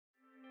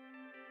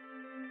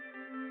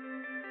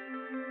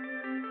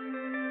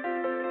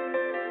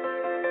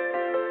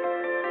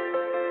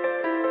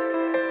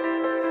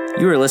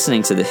You are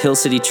listening to the Hill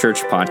City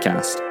Church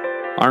podcast.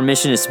 Our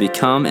mission is to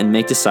become and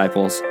make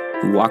disciples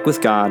who walk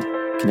with God,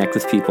 connect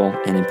with people,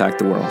 and impact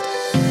the world.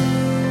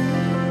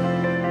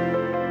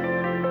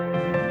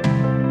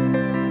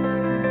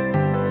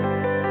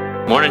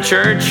 Morning,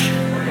 church.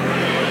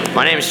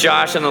 My name is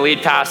Josh. I'm the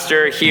lead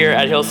pastor here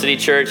at Hill City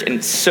Church, and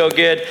it's so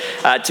good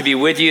to be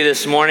with you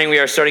this morning. We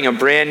are starting a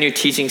brand new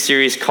teaching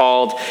series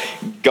called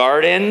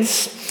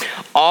Gardens.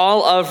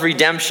 All of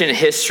redemption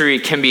history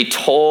can be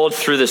told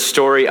through the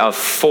story of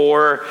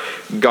 4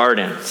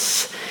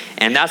 gardens.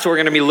 And that's what we're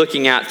going to be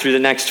looking at through the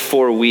next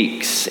 4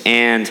 weeks.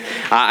 And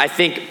I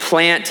think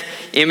plant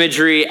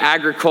imagery,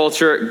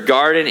 agriculture,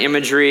 garden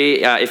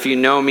imagery, if you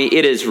know me,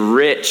 it is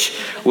rich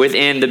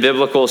within the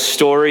biblical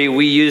story.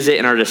 We use it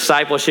in our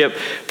discipleship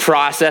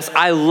process.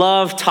 I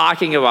love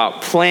talking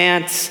about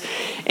plants.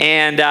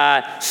 And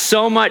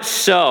so much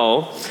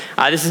so,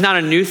 this is not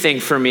a new thing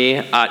for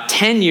me.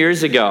 10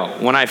 years ago,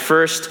 when I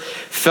first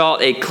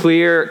felt a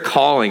clear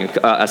calling,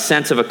 a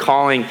sense of a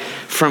calling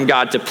from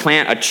God to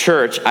plant a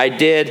church, I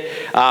did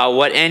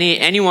what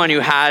anyone who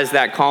has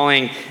that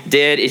calling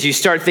did, is you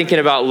start thinking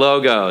about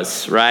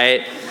logos,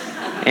 right?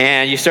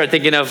 And you start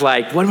thinking of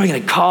like, what am I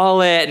going to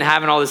call it? And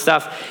having all this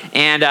stuff.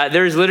 And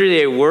there's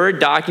literally a Word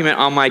document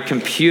on my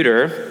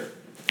computer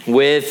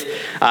with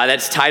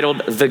that's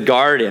titled The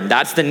Garden.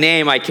 That's the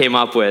name I came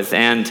up with,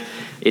 and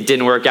it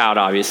didn't work out,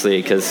 obviously,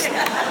 because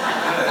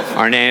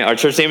our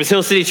church name is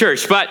Hill City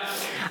Church. But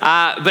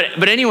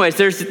anyways,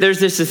 there's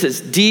this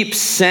deep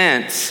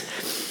sense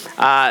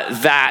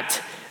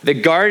that the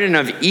Garden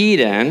of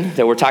Eden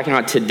that we're talking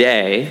about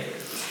today,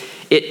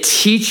 it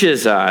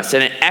teaches us,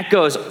 and it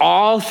echoes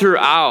all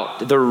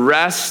throughout the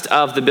rest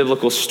of the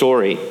biblical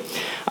story.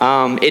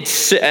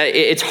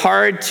 It's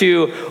hard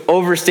to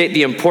overstate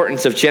the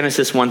importance of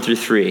Genesis 1 through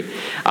 3.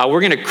 We're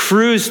going to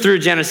cruise through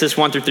Genesis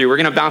 1 through 3. We're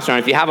going to bounce around.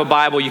 If you have a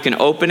Bible, you can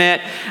open it.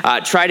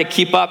 Try to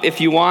keep up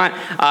if you want.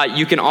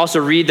 You can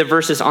also read the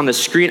verses on the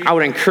screen. I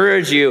would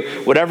encourage you,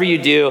 whatever you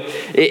do,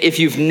 if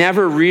you've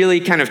never really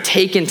kind of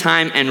taken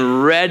time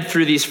and read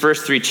through these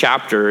first 3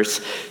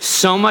 chapters,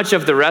 so much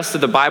of the rest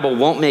of the Bible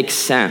won't make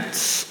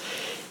sense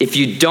if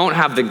you don't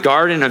have the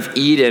Garden of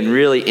Eden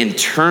really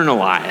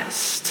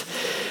internalized.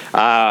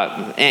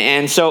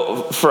 And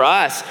so for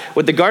us,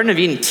 what the Garden of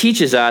Eden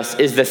teaches us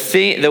is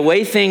the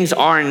way things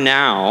are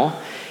now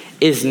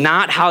is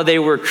not how they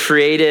were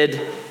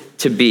created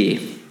to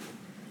be.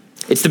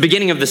 It's the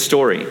beginning of the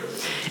story.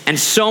 And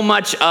so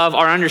much of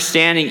our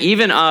understanding,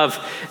 even of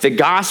the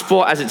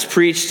gospel as it's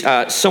preached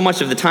so much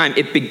of the time,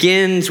 it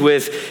begins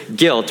with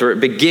guilt, or it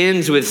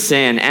begins with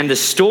sin. And the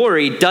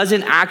story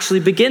doesn't actually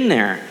begin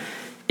there.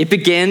 It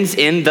begins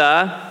in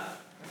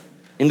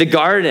the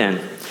garden.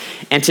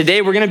 And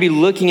today we're going to be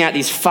looking at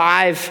these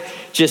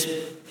 5 just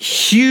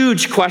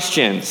huge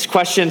questions.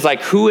 Questions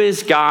like, who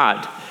is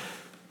God?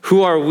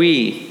 Who are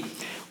we?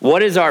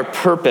 What is our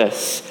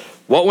purpose?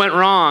 What went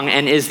wrong,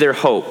 and is there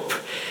hope?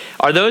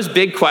 Are those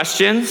big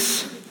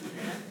questions?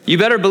 You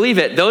better believe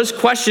it. Those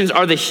questions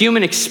are the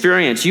human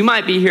experience. You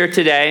might be here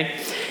today,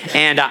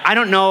 and I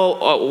don't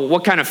know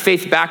what kind of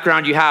faith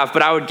background you have,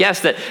 but I would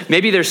guess that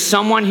maybe there's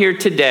someone here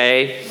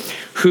today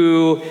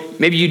who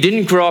maybe you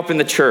didn't grow up in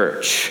the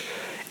church.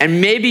 And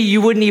maybe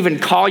you wouldn't even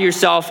call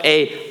yourself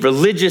a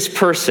religious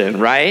person,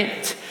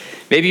 right?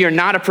 Maybe you're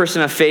not a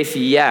person of faith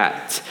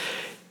yet.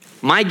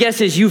 My guess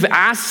is you've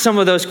asked some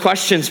of those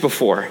questions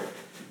before.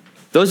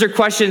 Those are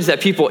questions that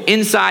people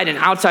inside and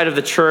outside of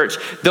the church,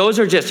 those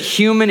are just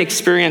human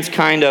experience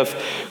kind of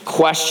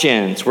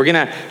questions. We're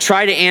going to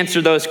try to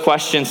answer those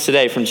questions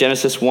today from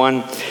Genesis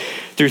 1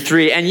 through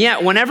 3. And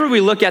yet, whenever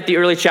we look at the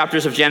early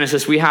chapters of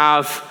Genesis, we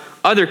have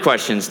other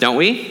questions, don't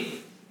we?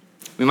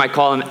 We might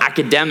call them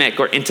academic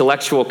or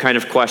intellectual kind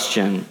of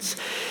questions.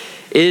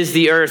 Is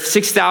the earth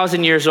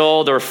 6,000 years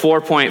old or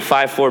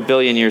 4.54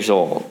 billion years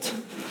old?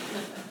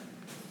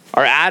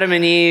 Are Adam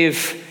and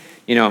Eve,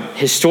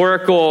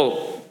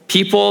 historical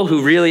people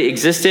who really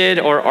existed,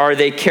 or are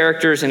they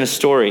characters in a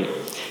story?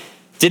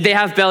 Did they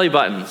have belly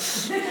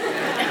buttons?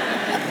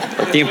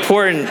 Like the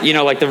important,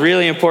 the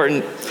really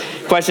important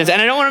questions.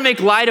 And I don't want to make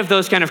light of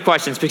those kind of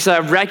questions, because I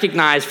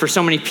recognize for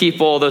so many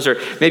people, those are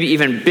maybe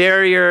even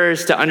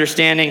barriers to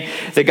understanding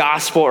the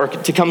gospel or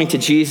to coming to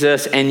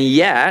Jesus. And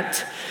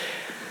yet,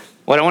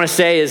 what I want to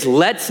say is,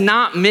 let's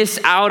not miss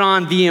out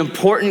on the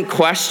important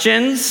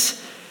questions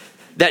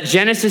that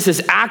Genesis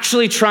is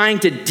actually trying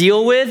to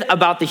deal with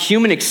about the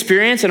human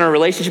experience and our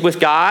relationship with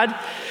God,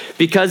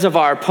 because of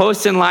our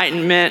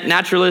post-enlightenment,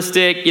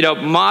 naturalistic,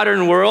 modern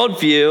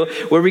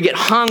worldview, where we get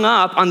hung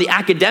up on the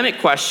academic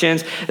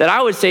questions that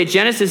I would say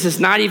Genesis is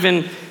not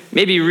even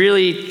maybe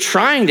really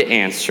trying to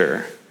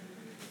answer.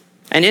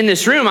 And in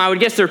this room, I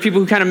would guess there are people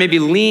who kind of maybe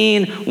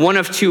lean one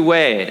of 2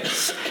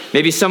 ways.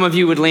 Maybe some of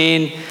you would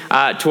lean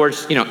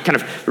towards, kind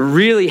of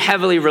really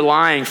heavily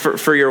relying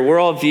for your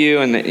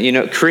worldview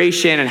and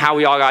creation and how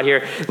we all got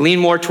here, lean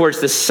more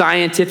towards the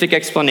scientific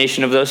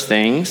explanation of those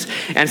things.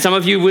 And some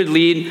of you would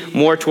lean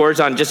more towards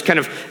on just kind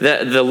of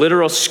the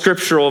literal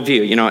scriptural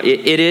view.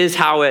 It is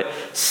how it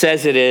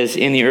says it is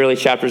in the early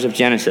chapters of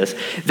Genesis.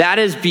 That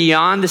is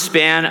beyond the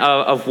span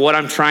of what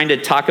I'm trying to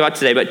talk about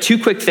today. But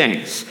two quick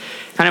things,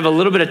 kind of a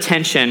little bit of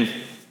tension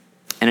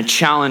and a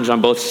challenge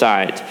on both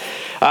sides.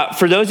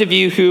 For those of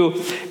you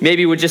who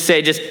maybe would just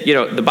say,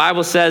 the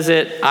Bible says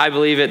it, I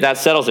believe it, that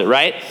settles it,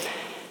 right?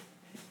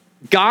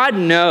 God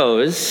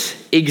knows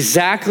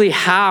exactly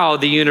how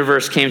the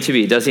universe came to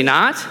be, does he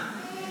not?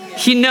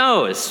 He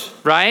knows,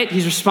 right?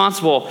 He's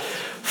responsible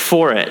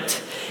for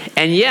it.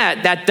 And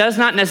yet, that does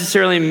not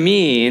necessarily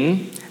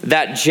mean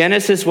that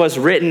Genesis was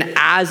written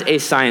as a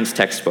science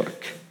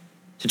textbook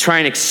to try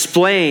and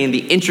explain the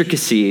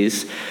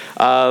intricacies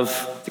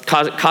of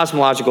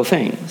cosmological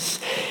things.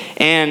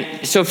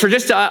 And so for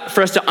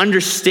us to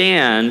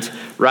understand,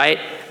 right,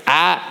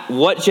 at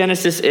what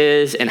Genesis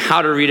is and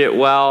how to read it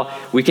well,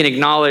 we can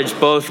acknowledge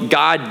both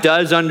God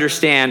does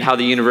understand how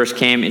the universe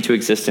came into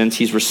existence.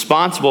 He's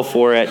responsible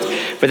for it,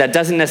 but that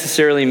doesn't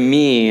necessarily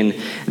mean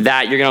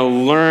that you're going to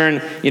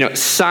learn,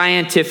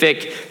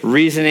 scientific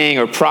reasoning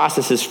or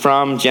processes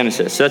from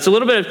Genesis. So that's still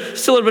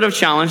a little bit of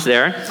challenge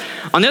there.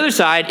 On the other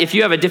side, if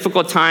you have a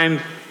difficult time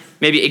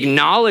maybe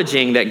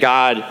acknowledging that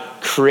God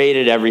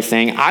created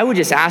everything, I would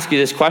just ask you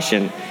this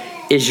question.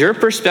 Is your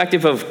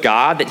perspective of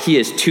God that he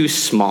is too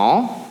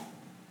small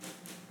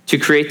to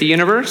create the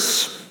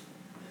universe?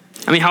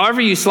 I mean,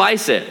 however you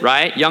slice it,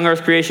 right? Young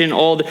earth creation,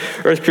 old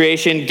earth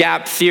creation,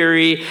 gap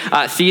theory,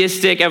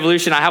 theistic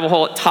evolution. I have a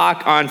whole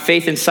talk on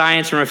faith and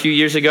science from a few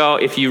years ago.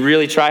 If you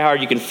really try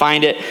hard, you can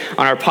find it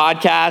on our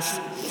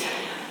podcast.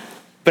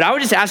 But I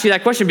would just ask you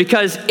that question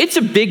because it's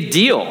a big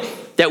deal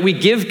that we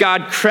give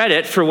God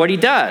credit for what he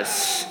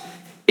does.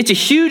 It's a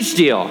huge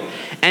deal.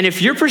 And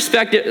if your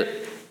perspective,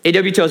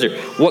 A.W. Tozer,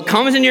 what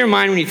comes into your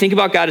mind when you think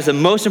about God is the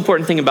most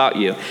important thing about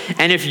you.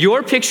 And if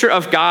your picture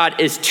of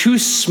God is too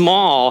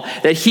small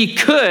that he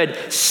could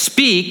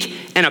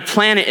speak and a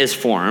planet is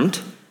formed,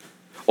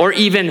 or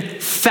even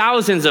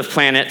thousands of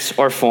planets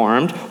are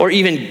formed, or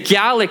even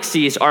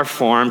galaxies are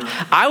formed,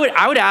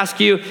 I would ask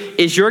you,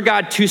 is your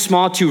God too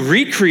small to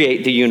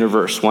recreate the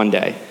universe one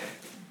day?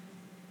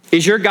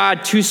 Is your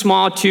God too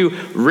small to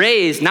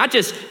raise not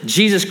just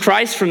Jesus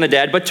Christ from the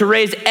dead, but to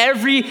raise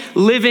every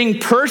living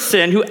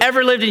person who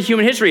ever lived in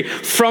human history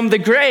from the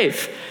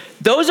grave?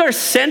 Those are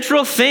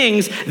central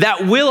things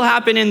that will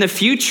happen in the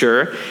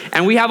future.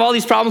 And we have all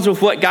these problems with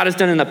what God has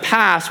done in the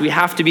past. We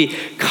have to be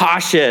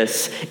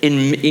cautious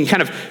in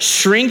kind of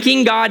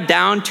shrinking God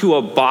down to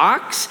a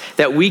box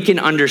that we can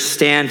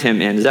understand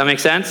him in. Does that make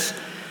sense?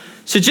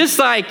 So just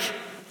like,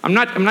 I'm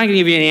not going to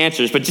give you any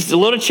answers, but just a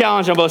little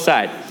challenge on both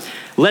sides.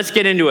 Let's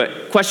get into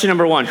it. Question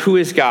number 1, who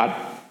is God?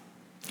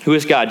 Who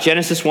is God?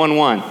 Genesis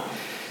 1:1.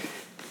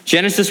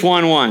 Genesis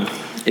 1:1.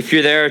 If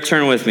you're there,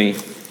 turn with me.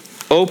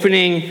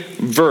 Opening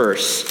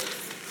verse.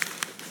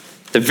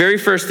 The very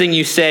first thing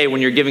you say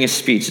when you're giving a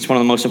speech. It's one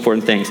of the most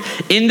important things.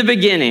 In the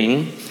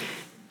beginning,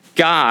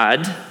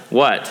 God,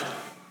 what?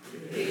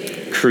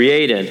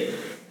 Created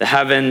the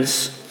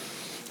heavens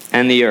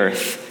and the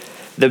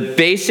earth.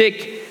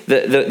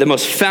 The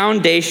most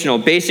foundational,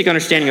 basic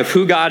understanding of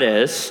who God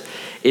is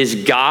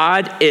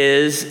God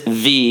is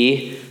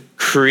the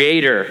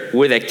creator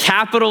with a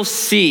capital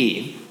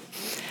C.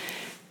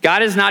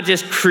 God is not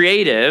just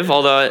creative,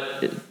 although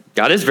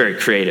God is very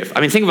creative.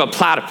 I mean, think of a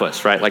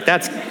platypus, right? Like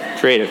that's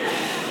creative.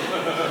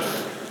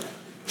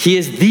 He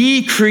is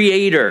the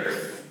creator.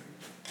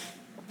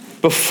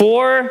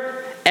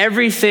 Before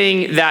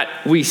everything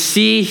that we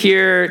see,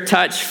 hear,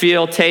 touch,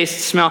 feel,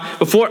 taste, smell,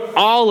 before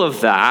all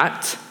of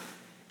that,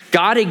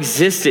 God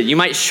existed. You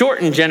might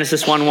shorten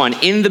Genesis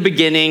 1:1. In the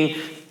beginning,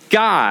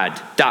 God, ...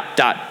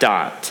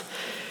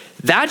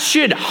 That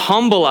should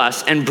humble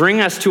us and bring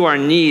us to our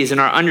knees in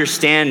our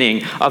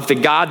understanding of the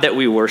God that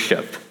we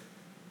worship.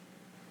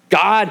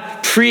 God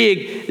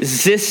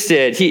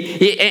pre-existed.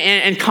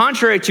 And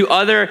contrary to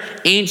other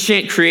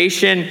ancient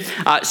creation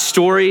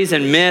stories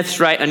and myths,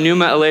 right?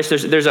 Enuma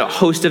Elish, there's a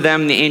host of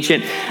them in the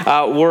ancient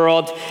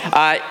world.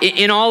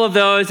 In all of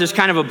those, there's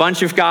kind of a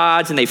bunch of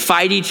gods, and they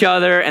fight each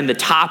other, and the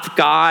top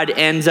god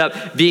ends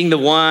up being the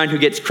one who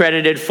gets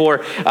credited for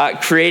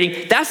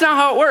creating. That's not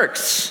how it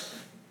works.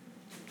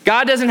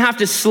 God doesn't have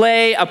to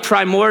slay a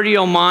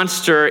primordial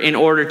monster in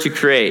order to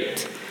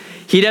create.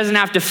 He doesn't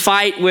have to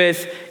fight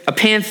with a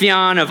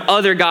pantheon of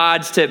other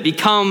gods to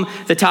become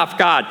the top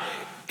god.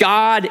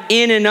 God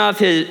in and of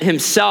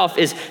himself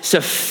is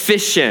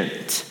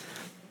sufficient.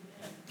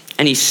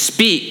 And he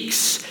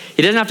speaks.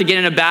 He doesn't have to get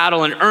in a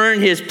battle and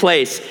earn his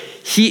place.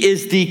 He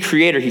is the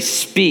creator. He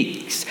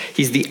speaks.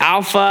 He's the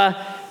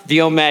Alpha,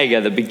 the Omega,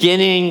 the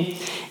beginning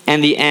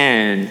and the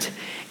end.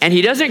 And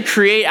he doesn't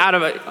create out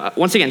of,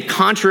 once again,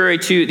 contrary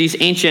to these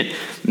ancient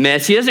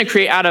myths, he doesn't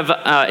create out of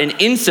an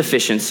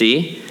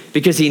insufficiency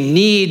because he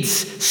needs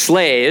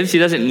slaves. He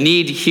doesn't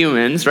need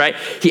humans, right?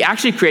 He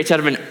actually creates out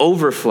of an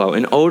overflow,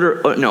 an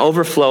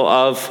overflow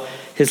of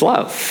his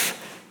love,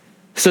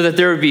 so that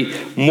there would be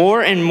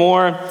more and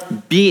more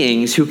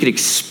beings who could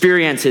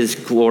experience his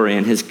glory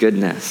and his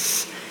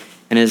goodness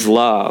and his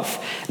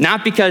love.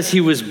 Not because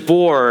he was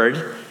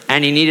bored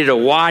and he needed to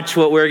watch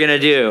what we're going to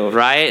do,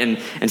 right?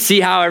 And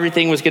see how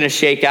everything was going to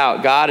shake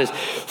out. God is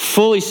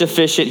fully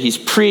sufficient. He's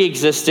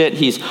pre-existent.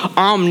 He's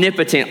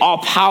omnipotent,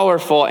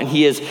 all-powerful, and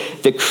he is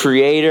the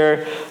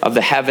creator of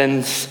the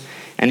heavens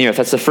and the earth.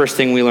 That's the first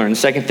thing we learn. The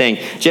second thing,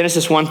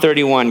 Genesis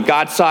 1:31,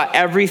 God saw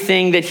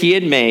everything that he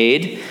had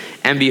made,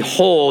 and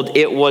behold,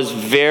 it was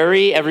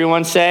very,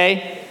 everyone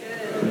say,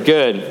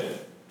 good.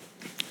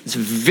 It's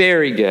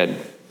very good.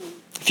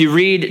 If you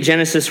read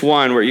Genesis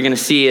 1, what you're going to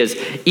see is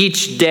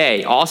each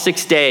day, all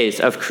 6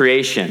 days of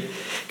creation,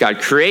 God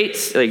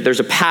creates, like there's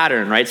a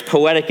pattern, right? It's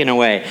poetic in a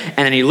way. And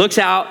then he looks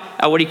out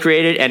at what he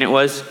created, and it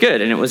was good,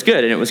 and it was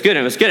good, and it was good, and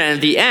it was good. And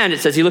at the end, it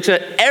says he looks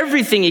at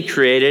everything he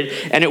created,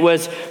 and it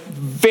was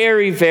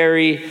very,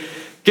 very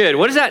good.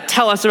 What does that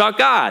tell us about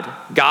God?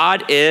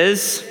 God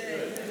is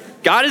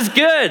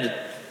good.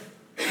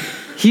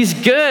 He's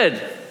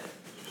good.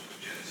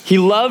 He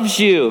loves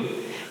you.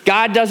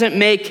 God doesn't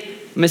make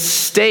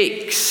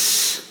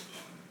mistakes.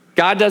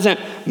 God doesn't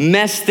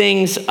mess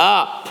things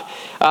up.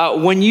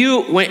 When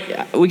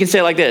we can say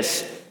it like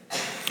this: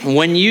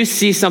 when you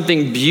see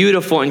something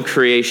beautiful in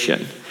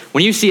creation,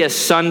 when you see a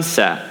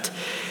sunset,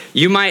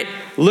 you might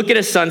look at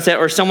a sunset,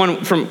 or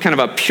someone from kind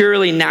of a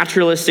purely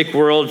naturalistic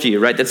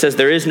worldview, right, that says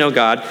there is no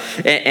God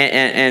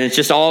and it's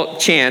just all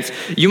chance.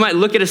 You might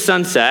look at a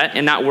sunset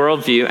in that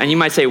worldview and you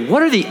might say,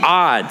 what are the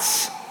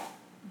odds?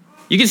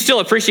 You can still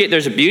appreciate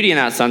there's a beauty in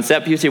that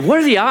sunset, but you say, what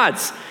are the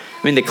odds?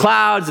 I mean, the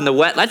clouds and the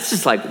wet, that's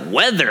just like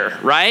weather,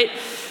 right?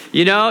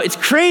 You know, it's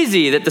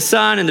crazy that the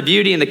sun and the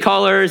beauty and the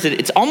colors,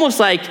 it's almost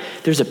like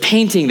there's a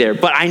painting there,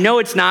 but I know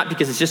it's not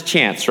because it's just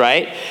chance,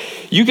 right?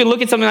 You can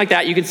look at something like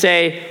that, you can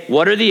say,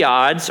 what are the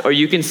odds? Or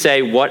you can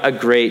say, what a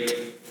great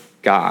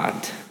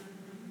God.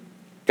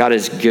 God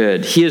is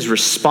good. He is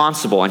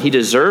responsible, and he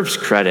deserves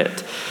credit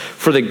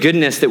for the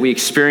goodness that we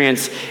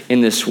experience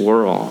in this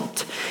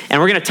world.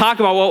 And we're going to talk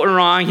about what went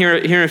wrong here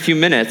in a few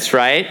minutes,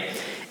 right?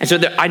 And so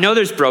I know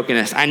there's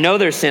brokenness. I know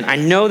there's sin. I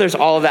know there's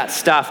all of that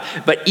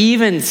stuff. But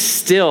even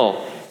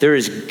still, there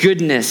is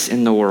goodness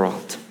in the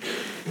world.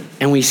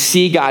 And we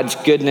see God's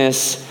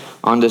goodness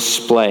on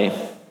display.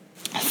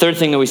 Third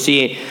thing that we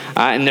see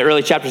in the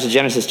early chapters of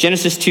Genesis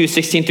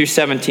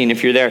 2:16-17,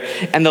 if you're there.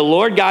 And the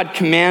Lord God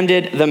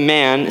commanded the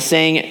man,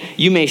 saying,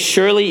 you may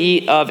surely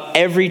eat of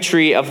every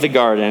tree of the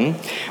garden,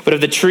 but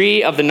of the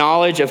tree of the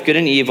knowledge of good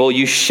and evil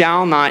you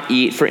shall not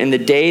eat, for in the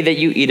day that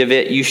you eat of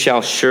it you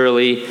shall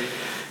surely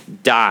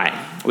die.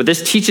 What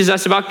this teaches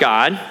us about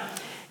God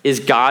is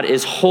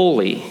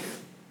holy.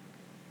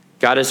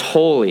 God is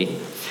holy.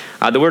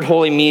 The word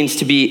holy means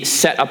to be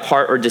set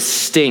apart or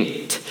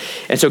distinct.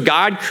 And so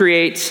God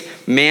creates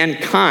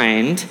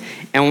mankind,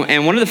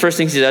 and one of the first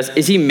things he does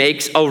is he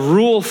makes a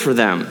rule for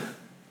them.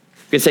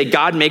 You can say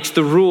God makes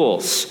the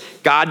rules.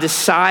 God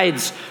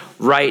decides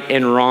right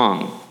and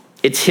wrong.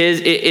 It's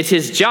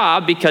his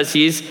job because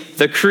he's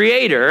the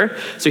creator,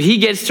 so he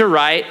gets to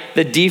write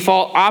the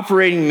default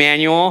operating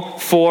manual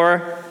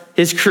for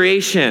his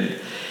creation.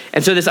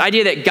 And so this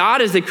idea that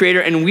God is the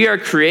creator and we are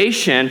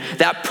creation,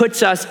 that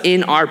puts us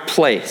in our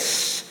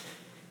place.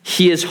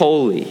 He is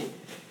holy.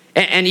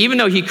 And even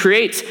though he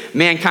creates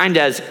mankind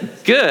as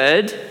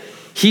good,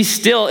 he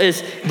still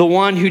is the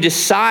one who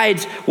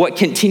decides what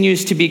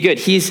continues to be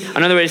good.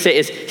 Another way to say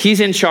it is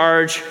he's in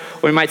charge, or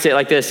we might say it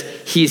like this: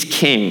 he's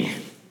king.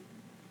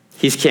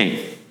 He's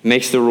king,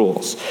 makes the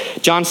rules.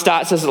 John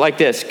Stott says it like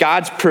this: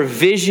 God's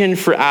provision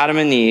for Adam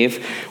and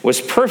Eve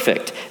was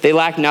perfect. They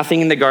lacked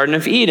nothing in the Garden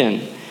of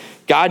Eden.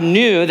 God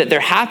knew that their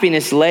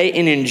happiness lay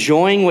in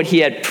enjoying what he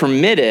had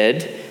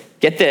permitted,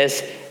 get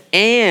this,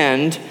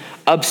 and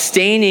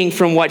abstaining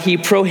from what he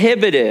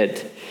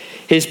prohibited.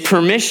 His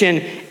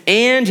permission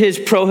and his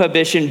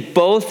prohibition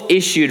both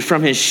issued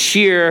from his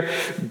sheer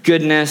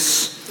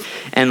goodness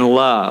and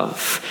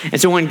love. And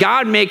so when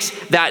God makes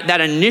that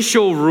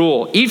initial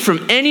rule, eat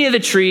from any of the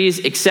trees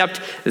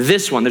except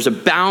this one, there's a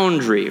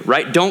boundary,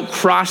 right? Don't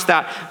cross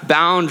that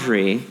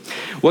boundary.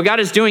 What God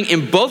is doing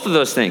in both of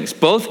those things,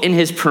 both in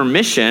his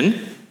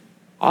permission,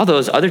 all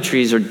those other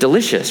trees are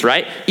delicious,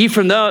 right? Eat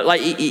from those,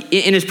 like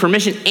in his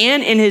permission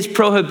and in his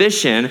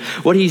prohibition,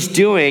 what he's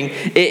doing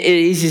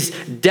is he's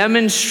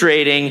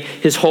demonstrating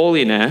his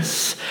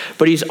holiness,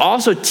 but he's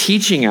also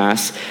teaching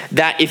us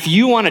that if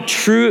you want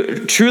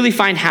to truly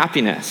find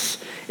happiness,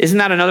 isn't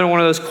that another one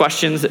of those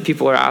questions that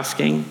people are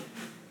asking?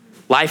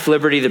 Life,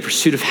 liberty, the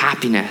pursuit of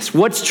happiness.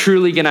 What's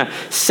truly going to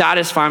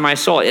satisfy my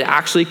soul? It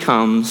actually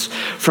comes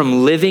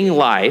from living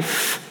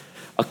life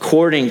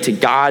according to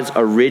God's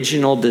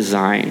original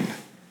design,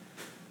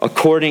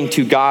 according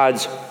to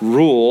God's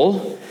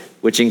rule,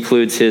 which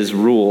includes his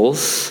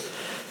rules,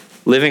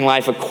 living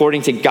life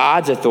according to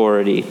God's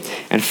authority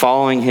and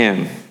following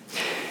him.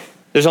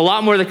 There's a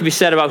lot more that could be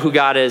said about who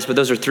God is, but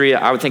those are three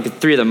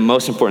of the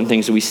most important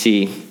things that we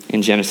see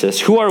in Genesis.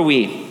 Who are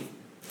we?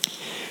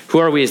 Who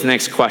are we is the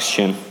next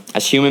question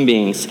as human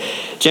beings.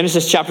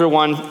 Genesis chapter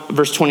 1,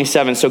 verse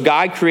 27. So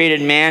God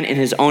created man in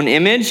his own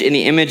image. In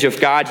the image of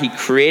God, he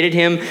created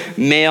him.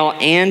 Male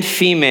and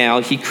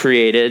female, he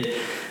created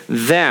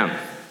them.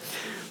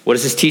 What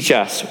does this teach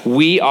us?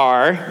 We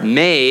are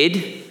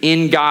made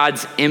in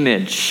God's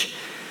image.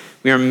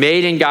 We are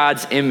made in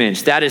God's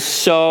image. That is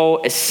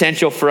so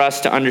essential for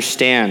us to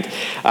understand.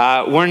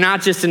 We're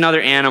not just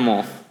another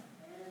animal,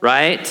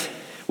 right?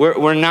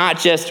 We're not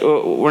just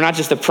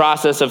the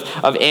process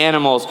of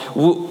animals.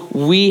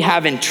 We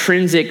have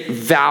intrinsic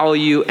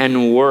value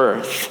and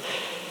worth.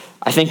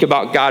 I think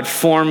about God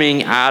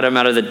forming Adam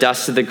out of the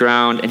dust of the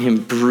ground and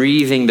him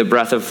breathing the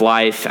breath of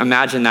life.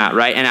 Imagine that,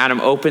 right? And Adam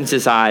opens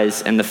his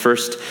eyes, and the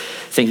first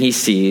thing he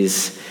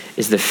sees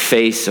is the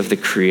face of the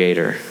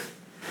Creator.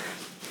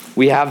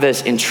 We have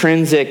this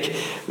intrinsic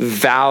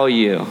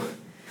value.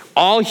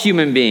 All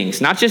human beings,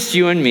 not just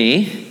you and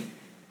me,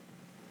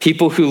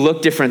 people who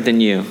look different than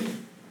you,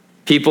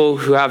 people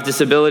who have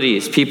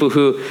disabilities, people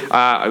who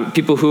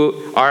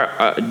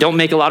don't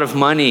make a lot of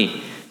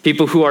money,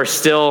 people who are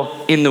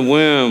still in the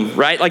womb,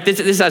 right? Like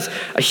this has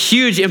a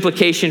huge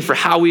implication for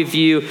how we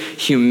view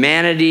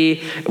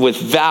humanity with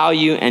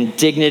value and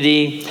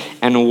dignity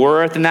and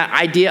worth. And that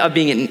idea of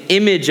being an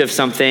image of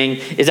something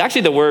is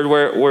actually the word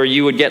where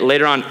you would get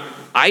later on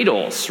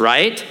idols,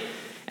 right?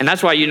 And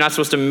that's why you're not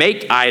supposed to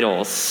make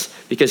idols,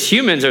 because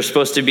humans are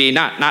supposed to be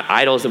not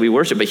idols that we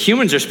worship, but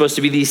humans are supposed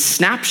to be these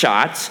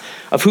snapshots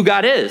of who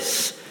God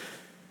is.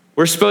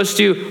 We're supposed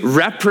to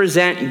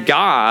represent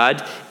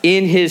God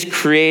in his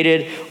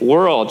created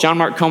world. John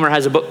Mark Comer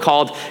has a book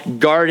called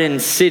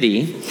Garden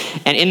City.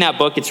 And in that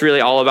book, it's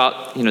really all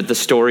about, the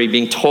story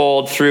being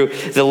told through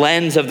the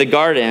lens of the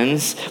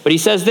gardens. But he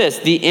says this: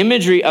 the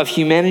imagery of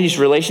humanity's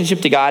relationship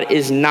to God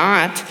is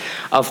not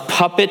of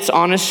puppets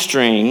on a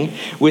string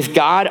with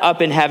God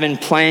up in heaven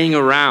playing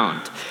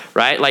around,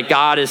 right? Like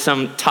God is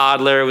some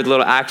toddler with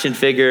little action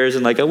figures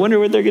and I wonder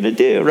what they're going to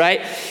do,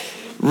 right?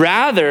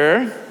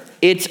 Rather,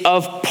 it's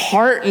of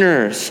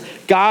partners,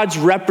 God's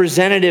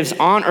representatives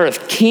on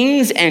earth,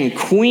 kings and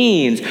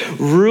queens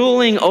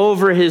ruling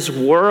over his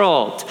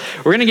world.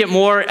 We're going to get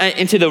more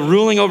into the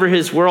ruling over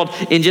his world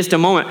in just a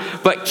moment.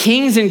 But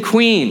kings and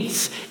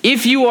queens,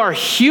 if you are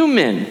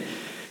human,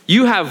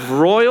 you have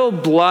royal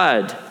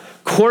blood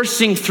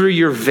coursing through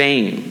your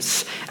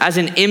veins as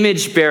an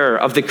image bearer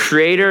of the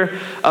Creator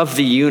of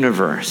the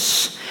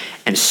universe.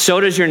 And so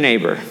does your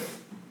neighbor.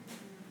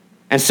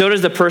 And so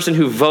does the person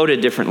who voted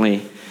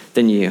differently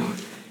than you.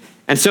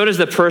 And so does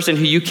the person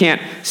who you can't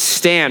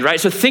stand, right?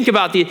 So think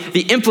about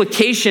the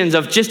implications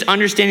of just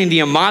understanding the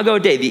Imago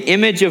Dei, the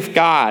image of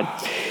God.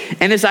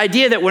 And this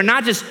idea that we're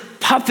not just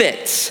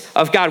puppets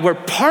of God, we're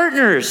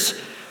partners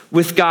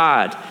with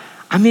God.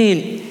 I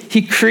mean,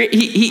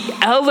 he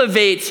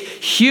elevates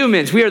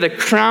humans. We are the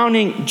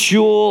crowning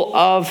jewel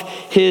of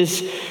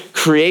his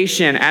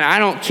creation. And I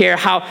don't care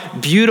how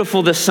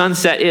beautiful the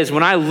sunset is.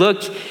 When I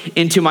look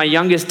into my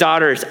youngest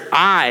daughter's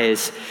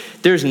eyes,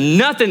 there's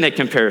nothing that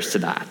compares to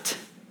that,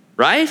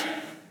 right?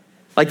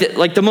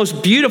 Like the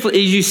most beautiful,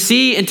 you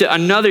see into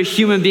another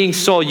human being's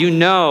soul,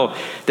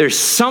 there's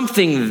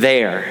something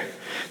there.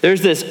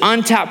 There's this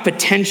untapped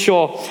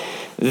potential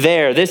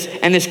there.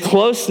 This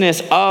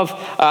closeness of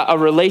a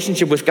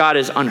relationship with God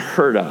is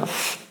unheard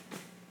of.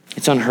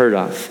 It's unheard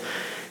of.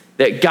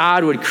 That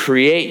God would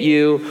create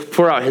you,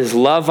 pour out his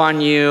love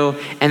on you,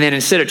 and then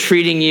instead of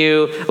treating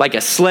you like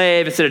a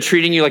slave, instead of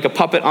treating you like a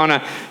puppet on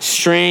a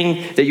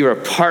string, that you are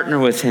a partner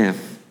with him,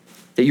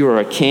 that you are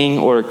a king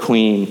or a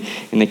queen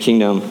in the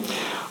kingdom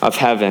of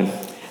heaven.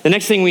 The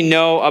next thing we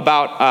know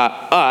about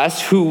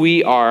us, who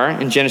we are,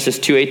 in Genesis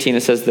 2:18,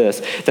 it says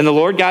this: Then the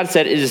Lord God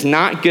said, "It is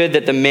not good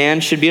that the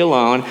man should be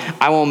alone.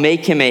 I will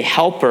make him a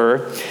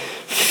helper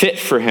fit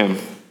for him."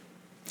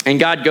 And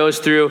God goes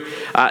through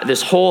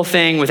this whole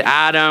thing with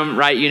Adam,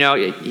 right?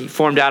 He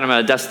formed Adam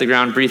out of the dust of the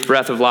ground, breathed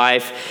breath of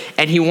life.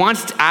 And he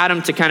wants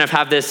Adam to kind of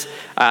have this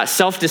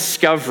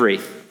self-discovery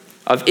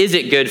of, is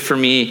it good for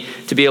me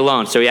to be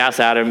alone? So he asks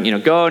Adam,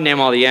 go name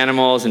all the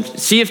animals and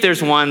see if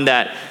there's one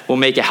that will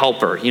make a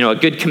helper, a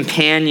good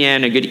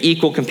companion, a good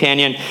equal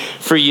companion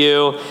for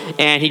you.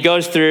 And he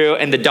goes through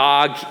and the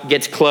dog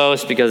gets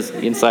close because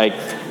it's like,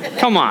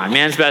 come on,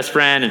 man's best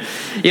friend.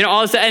 And,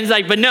 all this, and it's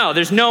like, but no,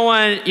 there's no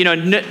one,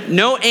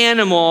 no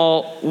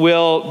animal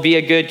will be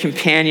a good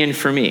companion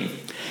for me.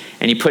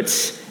 And he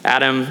puts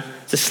Adam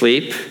to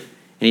sleep.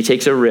 And he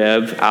takes a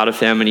rib out of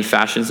him and he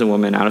fashions a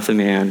woman out of the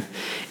man.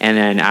 And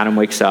then Adam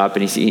wakes up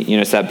and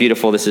it's that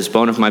beautiful, this is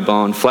bone of my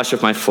bone, flesh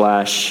of my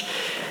flesh,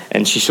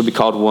 and she shall be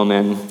called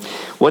woman.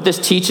 What this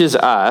teaches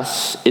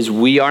us is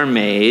we are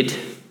made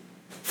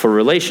for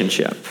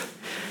relationship.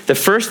 The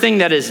first thing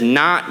that is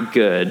not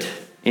good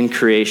in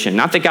creation,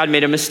 not that God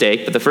made a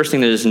mistake, but the first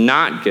thing that is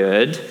not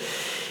good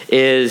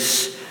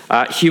is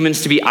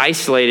humans to be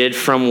isolated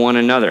from one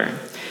another.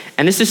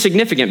 And this is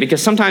significant because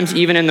sometimes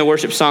even in the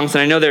worship songs,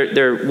 and I know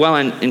they're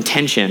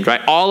well-intentioned, right?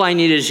 All I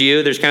need is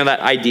you. There's kind of that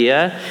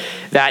idea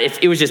that if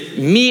it was just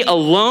me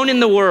alone in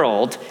the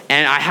world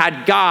and I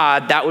had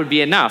God, that would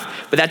be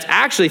enough. But that's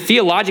actually,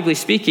 theologically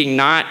speaking,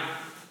 not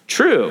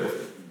true.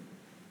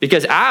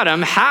 Because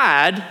Adam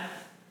had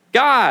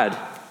God,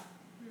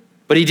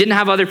 but he didn't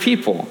have other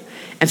people.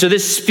 And so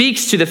this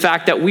speaks to the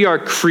fact that we are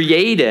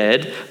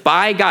created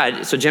by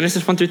God. So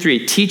Genesis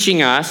 1-3,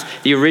 teaching us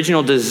the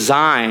original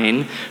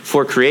design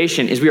for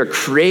creation is we are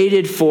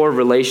created for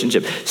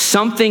relationship.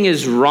 Something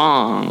is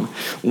wrong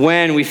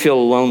when we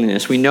feel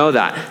loneliness. We know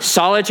that.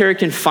 Solitary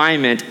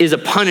confinement is a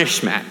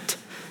punishment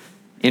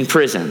in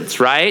prisons,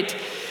 right?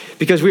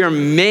 Because we are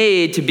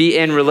made to be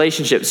in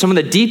relationship. Some of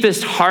the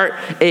deepest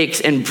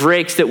heartaches and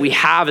breaks that we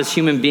have as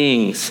human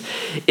beings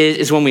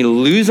is when we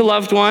lose a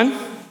loved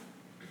one,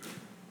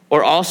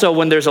 or also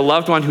when there's a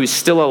loved one who's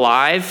still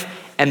alive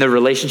and the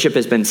relationship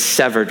has been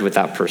severed with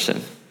that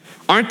person.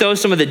 Aren't those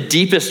some of the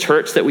deepest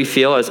hurts that we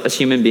feel as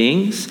human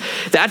beings?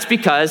 That's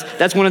because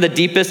that's one of the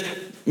deepest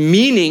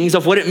meanings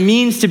of what it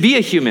means to be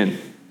a human,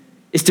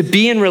 is to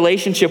be in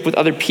relationship with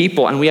other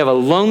people. And we have a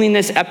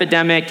loneliness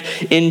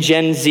epidemic in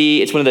Gen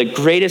Z. It's one of the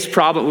greatest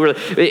problems.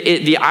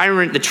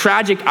 The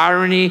tragic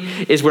irony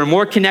is we're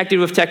more connected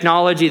with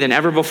technology than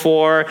ever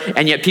before,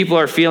 and yet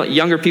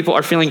younger people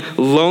are feeling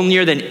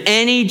lonelier than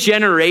any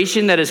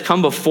generation that has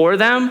come before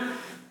them.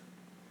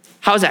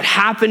 How is that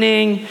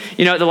happening?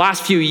 The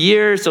last few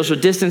years, social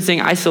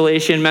distancing,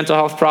 isolation, mental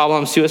health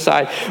problems,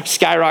 suicide,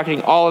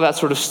 skyrocketing, all of that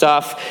sort of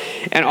stuff.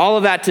 And all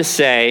of that to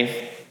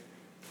say,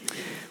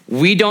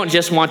 we don't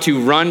just want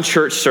to run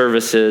church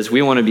services.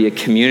 We want to be a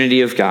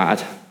community of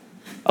God,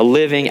 a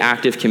living,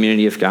 active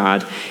community of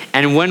God.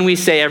 And when we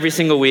say every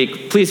single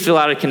week, please fill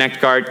out a Connect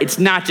card, it's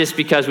not just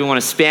because we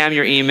want to spam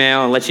your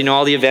email and let you know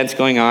all the events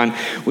going on.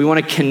 We want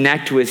to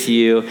connect with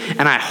you.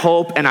 And I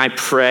hope and I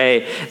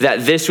pray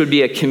that this would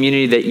be a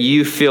community that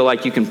you feel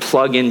like you can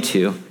plug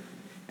into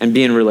and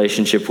be in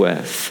relationship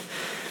with.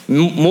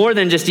 More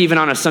than just even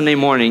on a Sunday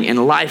morning,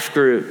 in life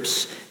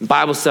groups,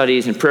 Bible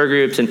studies and prayer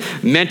groups and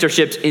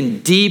mentorships, in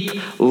deep,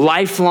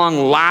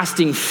 lifelong,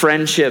 lasting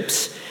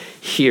friendships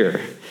here.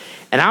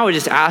 And I would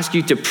just ask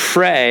you to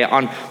pray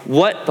on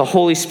what step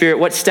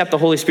the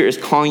Holy Spirit is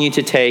calling you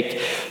to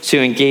take to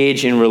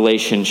engage in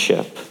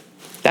relationship.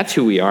 That's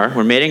who we are.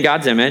 We're made in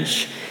God's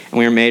image, and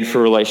we are made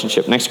for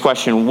relationship. Next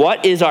question,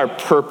 what is our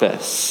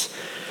purpose?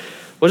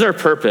 What is our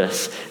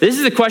purpose? This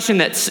is the question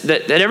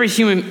that every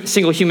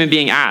single human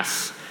being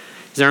asks.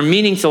 Is there a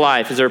meaning to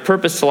life? Is there a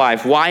purpose to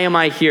life? Why am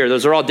I here?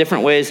 Those are all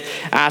different ways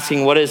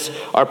asking what is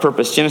our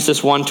purpose.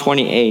 Genesis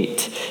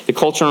 1:28, the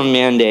cultural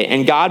mandate.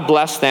 And God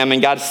blessed them,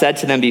 and God said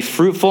to them, be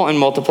fruitful and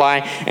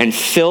multiply and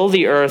fill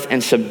the earth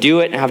and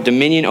subdue it and have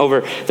dominion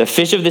over the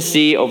fish of the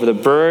sea, over the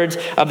birds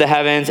of the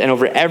heavens, and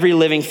over every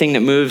living thing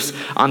that moves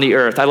on the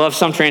earth. I love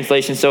some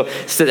translations. So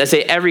I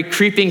say every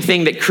creeping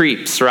thing that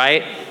creeps,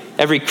 right?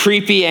 Every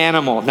creepy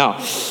animal. No.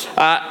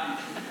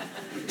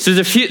 So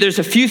there's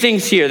a few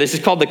things here. This is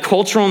called the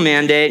cultural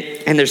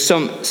mandate, and there's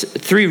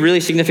three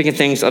really significant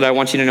things that I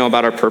want you to know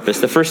about our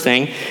purpose. The first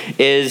thing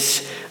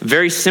is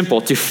very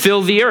simple: to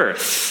fill the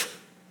earth.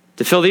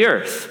 To fill the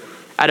earth.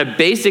 At a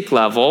basic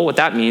level, what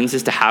that means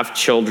is to have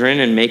children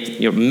and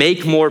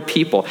make more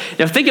people.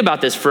 Now think about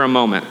this for a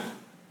moment.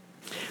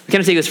 We kind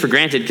of take this for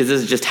granted because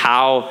this is just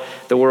how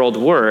the world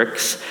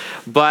works.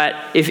 But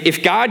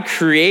if God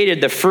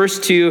created the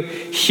first two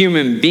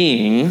human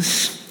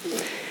beings,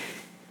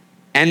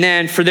 and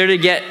then for there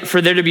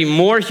to be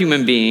more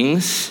human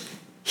beings,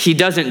 he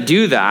doesn't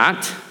do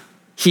that.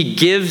 He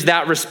gives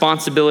that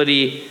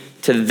responsibility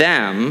to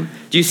them.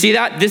 Do you see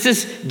that? This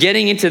is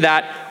getting into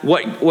that.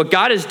 What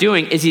God is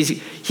doing is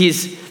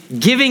he's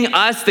giving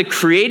us the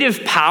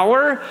creative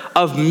power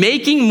of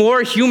making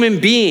more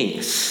human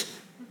beings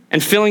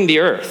and filling the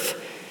earth.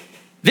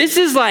 This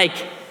is like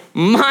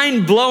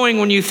mind-blowing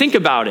when you think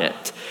about it.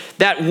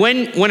 That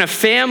when a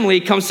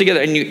family comes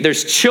together and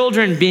there's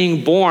children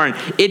being born,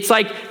 it's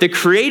like the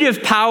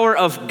creative power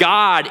of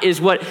God is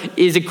what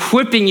is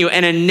equipping you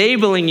and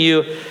enabling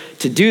you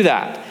to do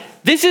that.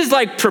 This is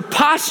like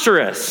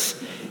preposterous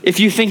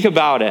if you think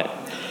about it.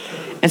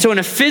 And so in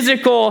a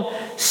physical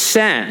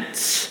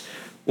sense,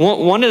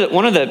 one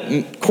of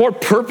the core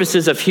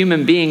purposes of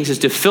human beings is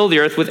to fill the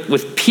earth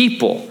with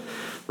people,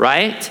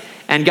 right?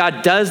 And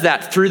God does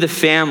that through the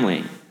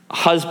family.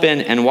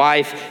 Husband and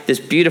wife, this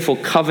beautiful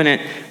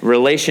covenant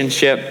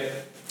relationship,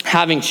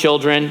 having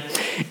children.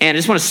 And I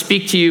just want to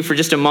speak to you for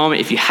just a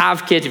moment. If you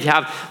have kids, if you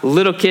have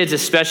little kids,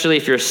 especially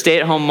if you're a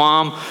stay-at-home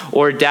mom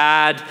or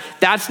dad,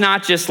 that's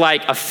not just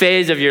like a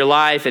phase of your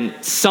life and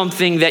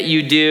something that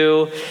you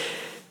do.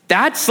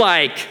 That's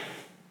like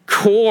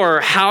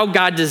core how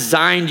God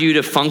designed you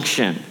to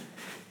function. And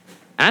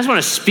I just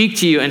want to speak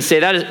to you and say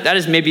that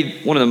is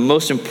maybe one of the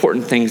most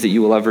important things that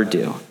you will ever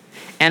do.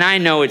 And I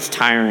know it's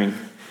tiring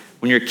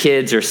when your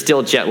kids are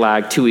still jet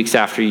lagged 2 weeks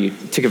after you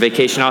took a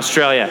vacation in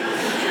Australia.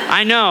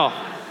 I know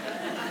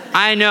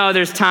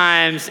there's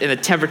times in the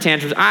temper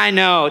tantrums. I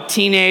know,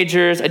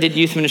 teenagers, I did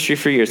youth ministry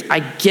for years.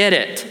 I get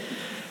it,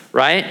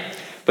 right?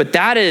 But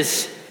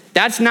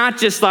that's not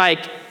just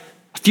like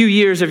a few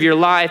years of your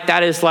life.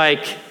 That is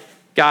like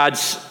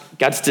God's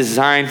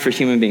design for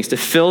human beings, to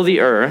fill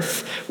the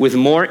earth with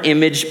more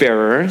image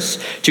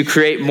bearers, to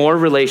create more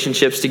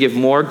relationships, to give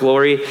more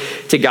glory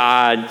to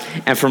God,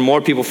 and for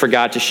more people for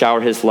God to shower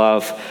his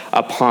love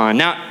upon.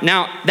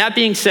 Now that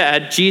being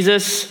said,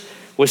 Jesus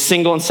was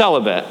single and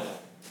celibate,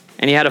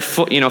 and he had a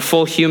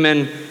full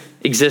human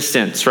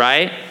existence,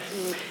 right?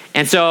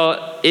 And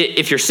so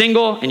if you're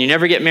single and you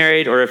never get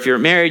married, or if you're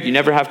married, you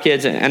never have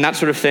kids and that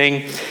sort of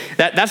thing,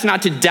 that's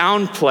not to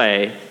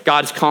downplay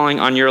God's calling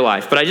on your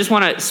life. But I just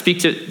want to speak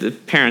to the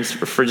parents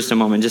for just a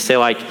moment, just say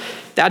like,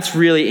 that's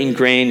really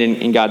ingrained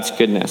in God's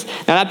goodness.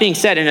 Now that being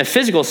said, in a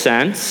physical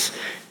sense,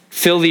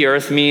 fill the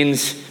earth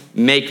means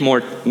make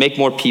more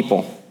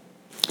people.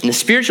 In a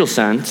spiritual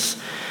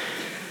sense,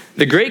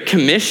 the Great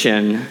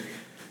Commission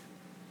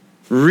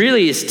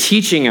really is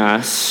teaching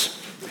us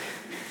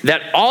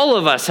that all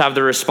of us have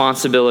the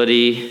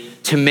responsibility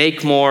to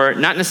make more,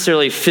 not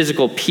necessarily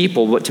physical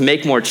people, but to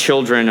make more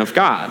children of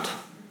God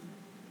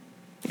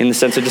in the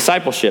sense of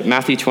discipleship.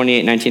 Matthew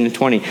 28, 19 and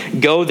 20.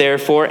 Go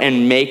therefore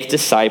and make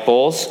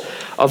disciples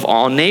of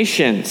all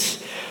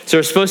nations. So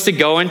we're supposed to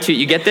go into,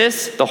 you get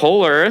this? The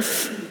whole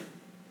earth,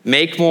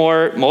 make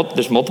more,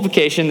 there's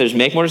multiplication, there's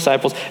make more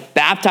disciples,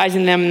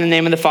 baptizing them in the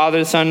name of the Father,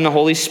 the Son, and the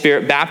Holy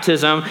Spirit.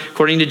 Baptism,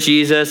 according to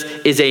Jesus,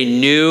 is a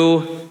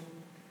new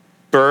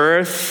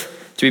birth,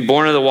 to be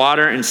born of the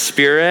water and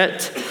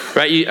spirit,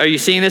 right? Are you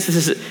seeing this?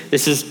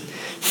 This is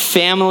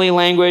family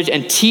language,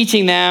 and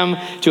teaching them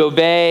to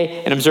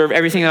obey and observe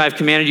everything that I've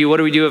commanded you. What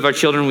do we do with our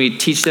children? We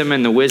teach them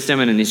in the wisdom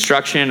and in the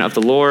instruction of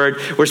the Lord.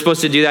 We're supposed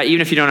to do that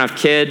even if you don't have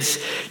kids,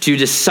 to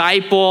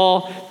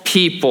disciple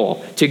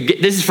people.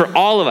 This is for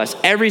all of us,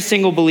 every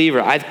single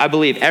believer. I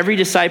believe every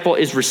disciple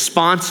is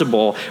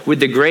responsible with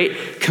the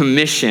Great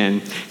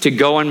Commission to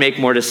go and make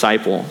more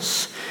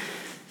disciples.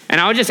 And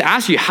I would just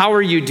ask you, how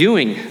are you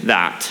doing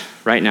that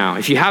right now?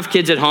 If you have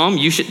kids at home,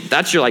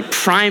 that's your like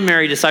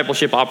primary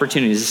discipleship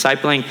opportunity,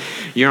 discipling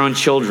your own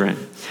children.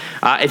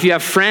 If you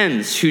have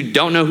friends who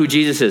don't know who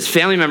Jesus is,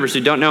 family members who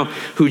don't know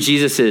who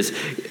Jesus is,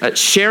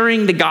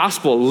 sharing the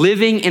gospel,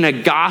 living in a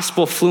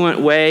gospel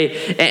fluent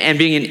way, and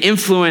being an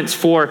influence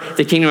for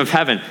the kingdom of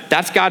heaven,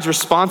 that's God's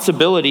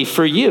responsibility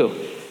for you,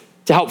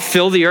 to help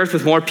fill the earth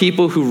with more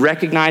people who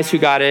recognize who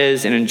God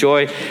is and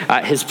enjoy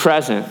his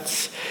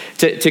presence.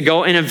 To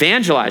go and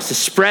evangelize, to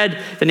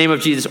spread the name of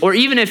Jesus. Or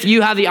even if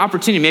you have the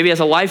opportunity, maybe as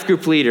a life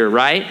group leader,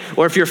 right?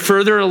 Or if you're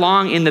further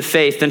along in the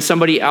faith than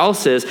somebody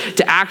else is,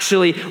 to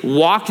actually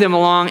walk them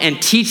along and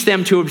teach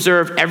them to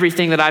observe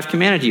everything that I've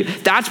commanded you.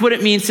 That's what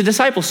it means to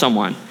disciple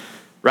someone,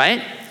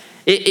 right?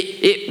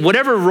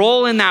 Whatever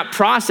role in that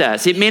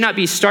process, it may not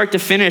be start to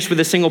finish with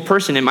a single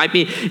person. It might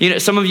be,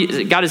 some of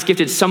you, God has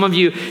gifted some of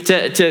you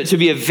to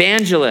be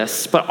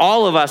evangelists, but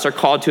all of us are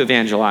called to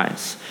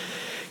evangelize.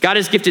 God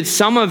has gifted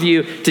some of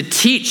you to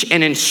teach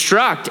and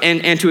instruct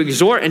and to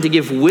exhort and to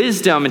give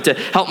wisdom and to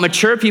help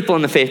mature people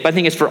in the faith. But I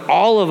think it's for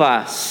all of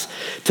us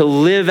to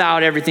live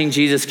out everything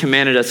Jesus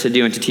commanded us to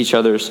do and to teach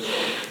others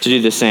to do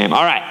the same.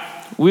 All right,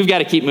 we've got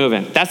to keep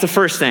moving. That's the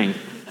first thing.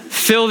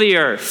 Fill the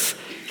earth.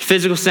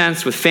 Physical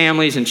sense with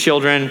families and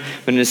children,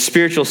 but in a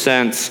spiritual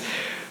sense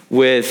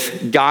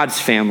with God's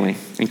family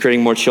and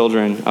creating more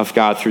children of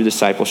God through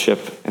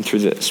discipleship and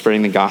through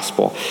spreading the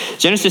gospel.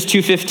 Genesis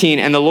 2:15,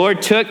 and the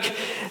Lord took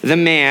the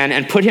man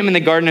and put him in the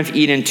Garden of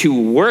Eden to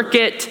work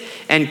it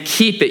and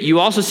keep it. You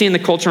also see in the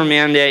cultural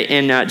mandate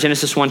in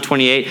Genesis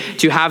 1:28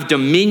 to have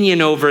dominion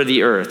over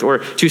the earth or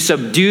to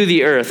subdue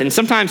the earth. And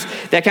sometimes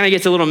that kind of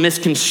gets a little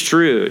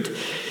misconstrued.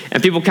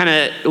 And people kind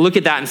of look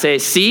at that and say,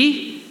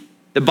 see,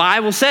 the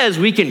Bible says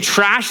we can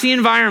trash the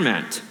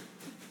environment.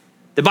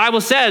 The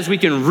Bible says we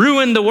can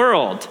ruin the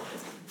world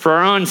for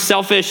our own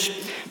selfish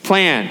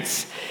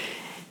plans.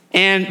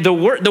 And the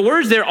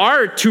words there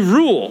are to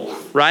rule,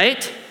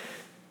 right?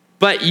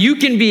 But you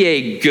can be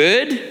a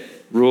good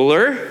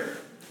ruler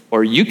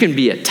or you can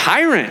be a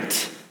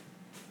tyrant.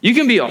 You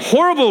can be a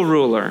horrible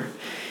ruler.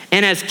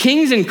 And as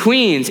kings and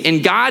queens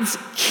in God's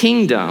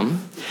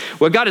kingdom,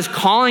 what God is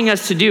calling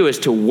us to do is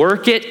to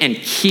work it and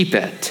keep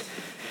it,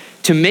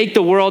 to make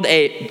the world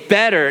a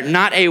better,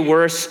 not a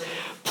worse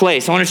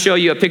place. I want to show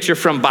you a picture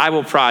from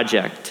Bible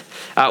Project.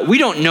 We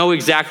don't know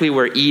exactly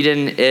where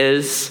Eden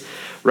is,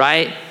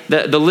 right?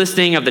 The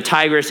listing of the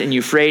Tigris and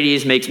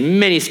Euphrates makes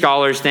many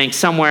scholars think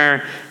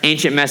somewhere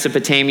ancient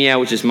Mesopotamia,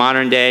 which is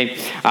modern day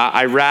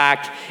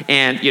Iraq,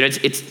 and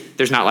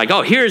there's not like,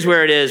 oh, here's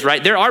where it is,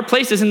 right? There are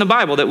places in the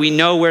Bible that we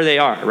know where they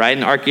are, right?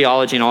 And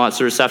archaeology and all that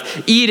sort of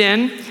stuff.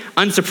 Eden,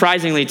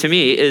 unsurprisingly to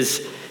me,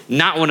 is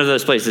not one of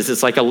those places.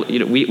 It's like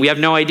we have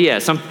no idea.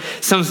 Some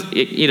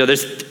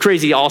there's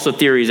crazy also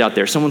theories out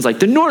there. Someone's like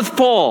the North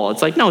Pole.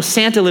 It's like, no,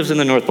 Santa lives in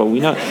the North Pole. We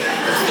know.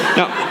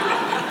 No.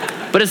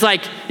 But it's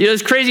like,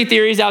 there's crazy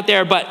theories out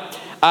there, but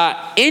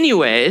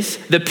Anyways,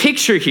 the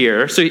picture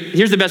here, so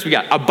here's the best we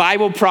got. A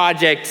Bible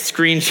Project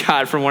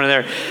screenshot from one of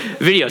their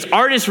videos.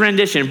 Artist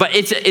rendition, but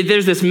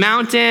there's this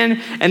mountain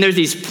and there's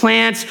these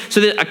plants.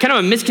 So a kind of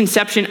a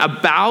misconception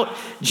about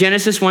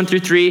Genesis 1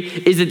 through 3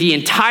 is that the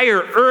entire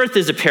earth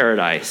is a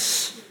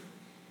paradise,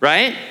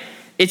 right?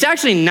 It's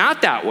actually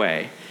not that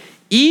way.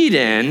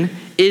 Eden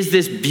is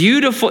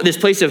this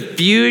place of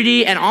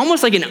beauty and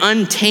almost like an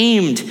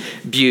untamed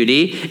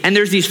beauty. And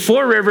there's these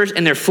 4 rivers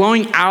and they're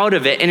flowing out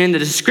of it. And in the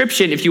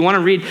description, if you want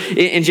to read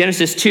in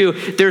Genesis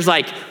 2, there's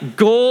like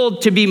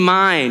gold to be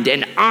mined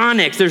and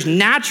onyx. There's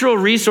natural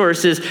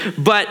resources,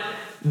 but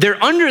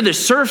they're under the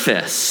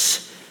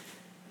surface.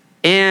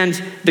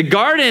 And the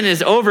garden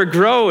is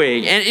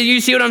overgrowing. And you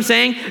see what I'm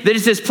saying? That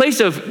it's this place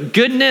of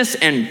goodness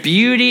and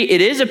beauty. It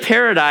is a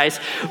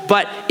paradise,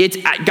 but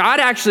God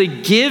actually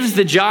gives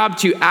the job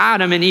to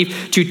Adam and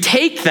Eve to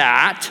take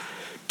that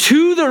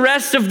to the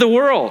rest of the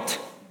world,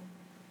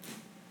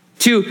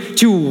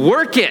 to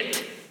work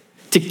it,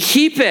 to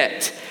keep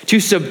it, to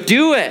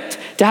subdue it,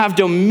 to have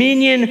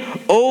dominion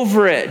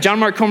over it. John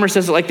Mark Comer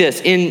says it like this: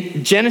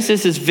 in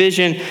Genesis'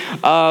 vision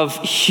of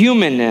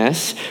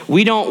humanness,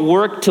 we don't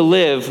work to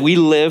live, we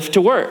live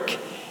to work.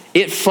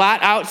 It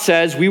flat out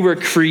says we were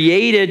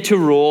created to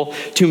rule,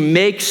 to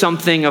make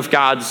something of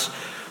God's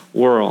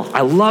world.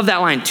 I love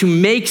that line, to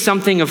make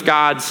something of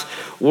God's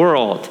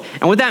world.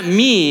 And what that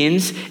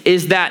means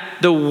is that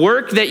the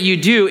work that you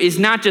do is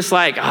not just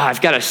like,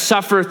 I've got to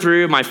suffer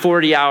through my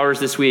 40 hours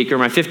this week or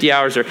my 50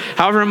 hours or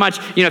however much,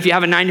 if you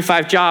have a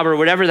 9-to-5 job or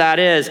whatever that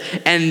is.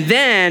 And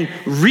then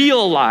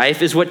real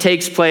life is what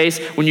takes place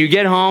when you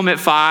get home at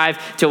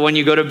 5 till when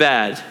you go to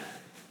bed.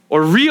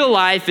 Or real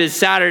life is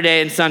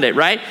Saturday and Sunday,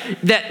 right?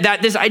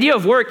 That this idea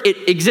of work,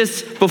 it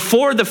exists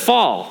before the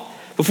fall.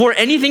 Before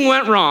anything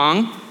went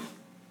wrong,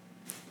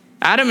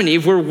 Adam and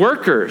Eve were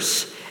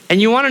workers.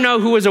 And you want to know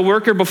who was a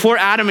worker before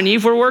Adam and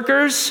Eve were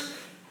workers?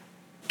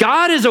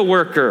 God is a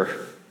worker.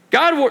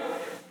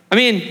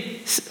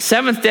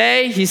 Seventh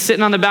day, he's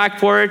sitting on the back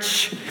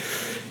porch,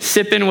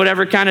 sipping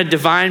whatever kind of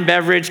divine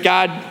beverage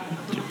God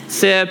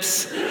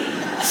sips,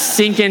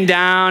 sinking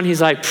down.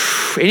 He's like,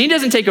 and he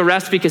doesn't take a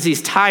rest because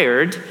he's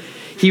tired.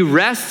 He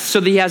rests so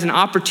that he has an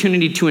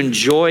opportunity to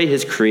enjoy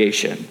his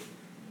creation.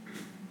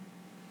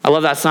 I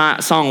love that song,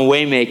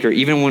 Waymaker.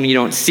 Even when you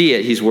don't see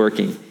it, he's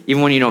working.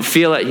 Even when you don't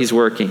feel it, he's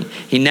working.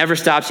 He never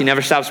stops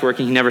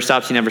working. He never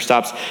stops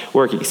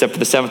working. Except for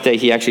the 7th day,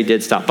 he actually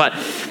did stop. But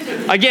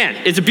again,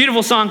 it's a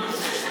beautiful song.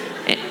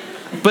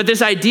 But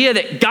this idea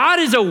that God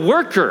is a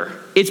worker,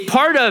 it's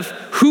part of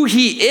who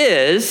he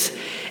is.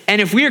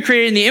 And if we are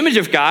created in the image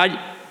of God,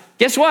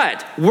 guess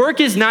what? Work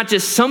is not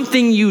just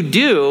something you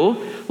do.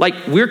 Like,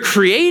 we're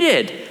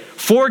created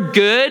for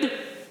good.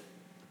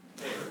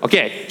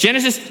 Okay,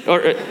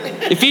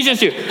 Ephesians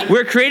 2.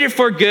 We're created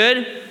for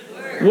good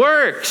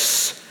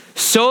works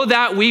so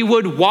that we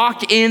would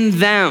walk in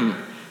them.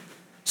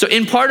 So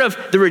in part of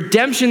the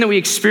redemption that we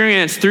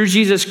experience through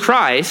Jesus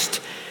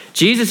Christ,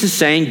 Jesus is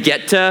saying,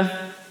 get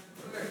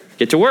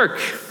to work.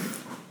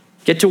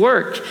 Get to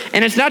work.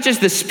 And it's not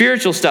just the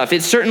spiritual stuff.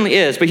 It certainly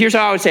is. But here's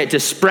how I would say it: to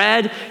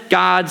spread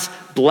God's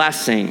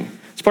blessing.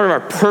 It's part of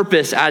our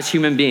purpose as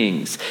human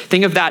beings.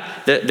 Think of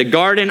that, the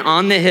garden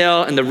on the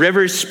hill and the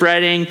rivers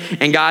spreading,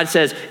 and God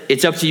says,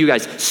 it's up to you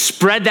guys.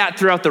 Spread that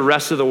throughout the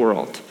rest of the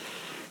world.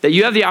 That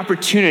you have the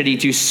opportunity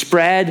to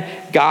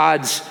spread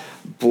God's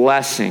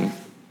blessing.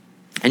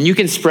 And you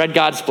can spread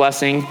God's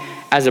blessing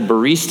as a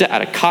barista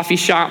at a coffee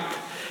shop.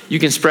 You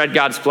can spread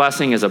God's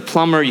blessing as a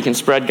plumber. You can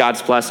spread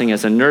God's blessing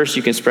as a nurse.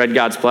 You can spread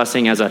God's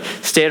blessing as a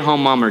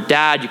stay-at-home mom or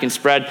dad. You can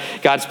spread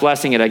God's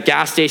blessing at a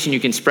gas station. You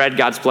can spread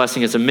God's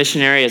blessing as a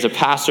missionary, as a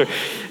pastor.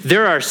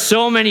 There are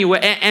so many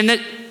ways, and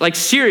that, like,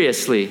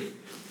 seriously,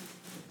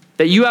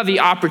 that you have the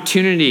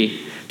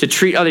opportunity to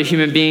treat other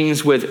human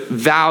beings with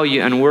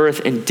value and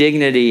worth and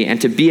dignity,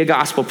 and to be a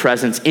gospel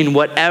presence in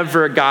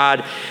whatever God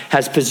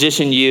has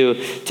positioned you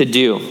to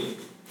do.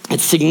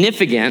 It's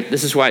significant.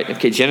 This is why,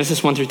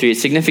 Genesis 1 through 3,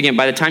 it's significant.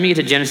 By the time you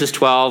get to Genesis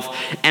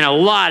 12, and a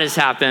lot has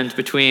happened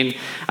between,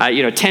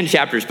 10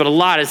 chapters, but a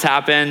lot has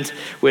happened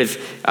with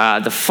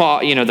the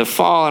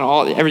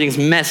fall and everything's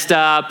messed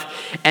up.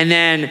 And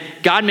then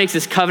God makes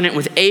this covenant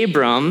with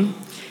Abram.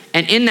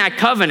 And in that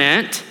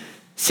covenant,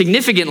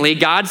 significantly,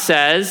 God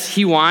says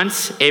he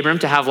wants Abram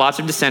to have lots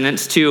of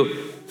descendants to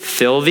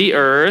fill the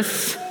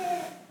earth.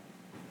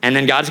 And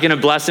then God's going to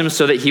bless him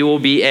so that he will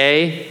be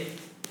a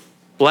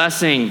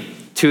blessing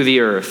to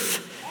the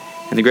earth.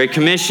 And the Great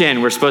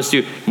Commission, we're supposed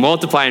to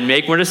multiply and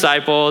make more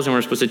disciples, and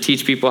we're supposed to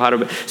teach people how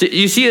to. So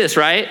you see this,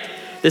 right?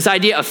 This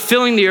idea of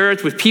filling the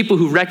earth with people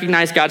who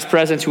recognize God's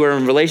presence, who are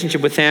in relationship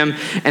with him,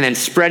 and then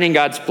spreading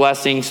God's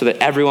blessing so that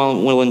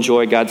everyone will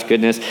enjoy God's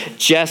goodness,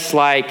 just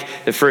like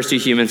the first 2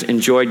 humans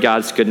enjoyed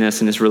God's goodness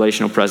and his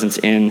relational presence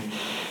in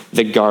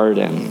the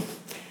garden.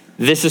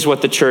 This is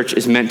what the church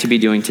is meant to be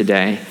doing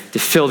today, to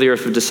fill the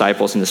earth with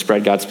disciples and to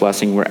spread God's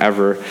blessing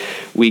wherever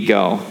we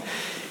go.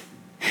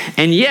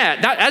 And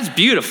yet, that's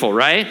beautiful,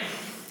 right?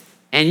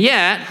 And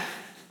yet,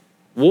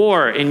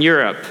 war in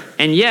Europe.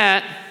 And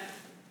yet,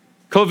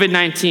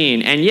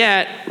 COVID-19, and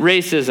yet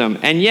racism,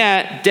 and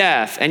yet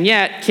death, and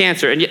yet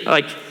cancer, and yet,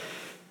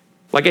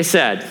 like I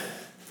said,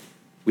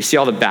 we see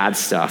all the bad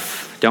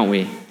stuff, don't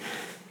we?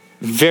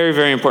 Very,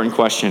 very important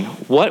question.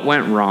 What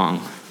went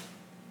wrong?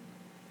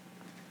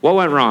 What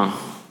went wrong?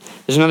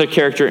 There's another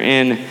character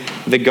in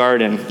the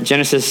garden,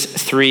 Genesis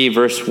 3,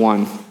 verse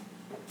 1.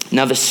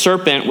 Now the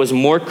serpent was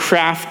more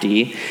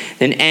crafty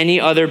than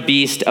any other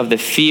beast of the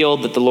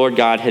field that the Lord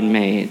God had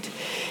made.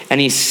 And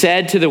he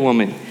said to the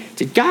woman,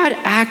 did God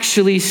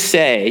actually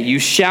say, you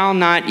shall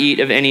not eat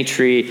of any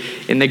tree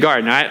in the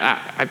garden?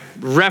 I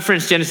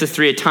reference Genesis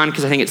 3 a ton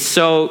because I think it's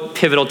so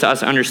pivotal to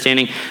us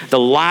understanding the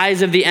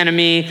lies of the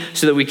enemy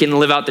so that we can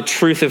live out the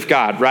truth of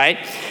God, right?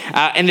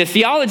 And the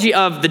theology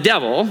of the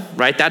devil,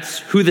 right, that's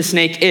who the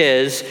snake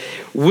is,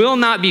 will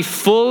not be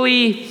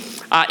fully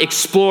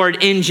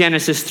explored in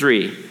Genesis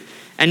 3.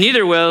 And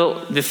neither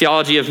will the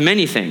theology of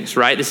many things,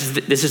 right?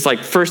 This is like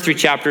first 3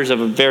 chapters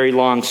of a very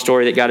long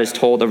story that God has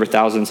told over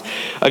thousands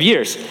of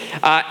years.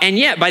 And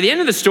yet, by the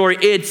end of the story,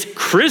 it's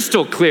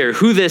crystal clear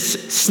who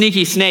this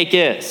sneaky snake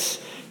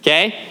is,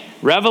 okay?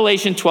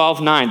 Revelation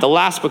 12:9, the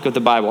last book of the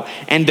Bible.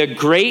 And the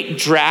great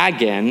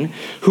dragon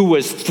who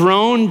was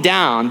thrown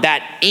down,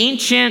 that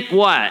ancient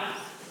what?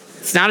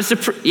 It's not a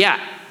surprise, yeah.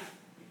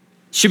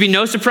 Should be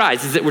no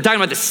surprise, is that we're talking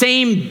about the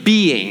same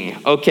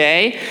being,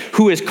 okay,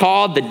 who is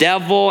called the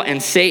devil and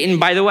Satan.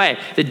 By the way,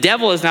 the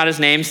devil is not his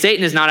name.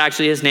 Satan is not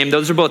actually his name.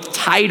 Those are both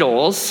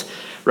titles,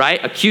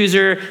 right?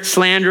 Accuser,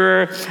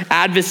 slanderer,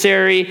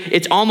 adversary.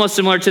 It's almost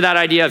similar to that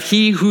idea of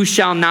he who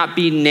shall not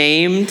be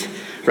named,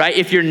 right?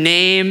 If your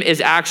name is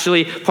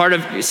actually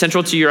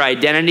central to your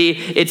identity,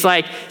 it's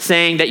like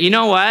saying that, you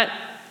know what?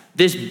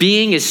 This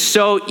being is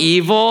so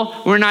evil,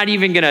 we're not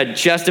even going to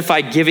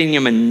justify giving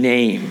him a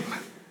name.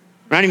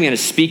 We're not even going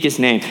to speak his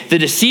name. The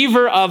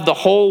deceiver of the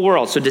whole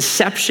world. So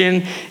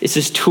deception is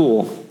his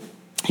tool.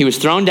 He was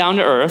thrown down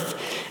to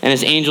earth, and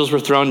his angels were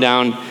thrown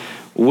down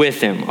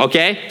with him.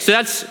 Okay? So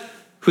that's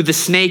who the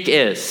snake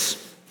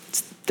is.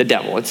 It's the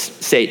devil. It's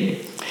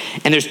Satan.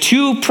 And there's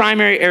 2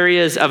 primary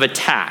areas of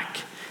attack.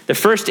 The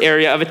first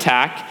area of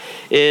attack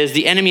is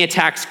the enemy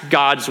attacks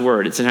God's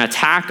word. It's an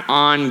attack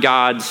on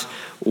God's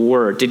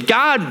word. Did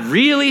God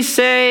really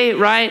say,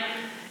 right?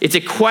 It's a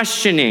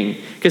questioning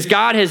because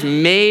God has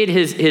made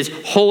his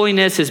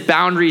holiness, his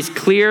boundaries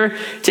clear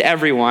to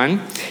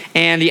everyone.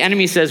 And the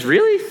enemy says,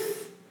 really?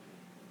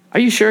 Are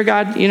you sure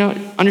God,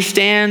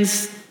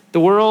 understands the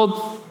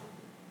world?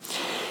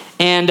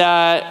 And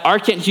R.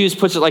 Kent Hughes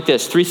puts it like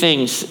this, 3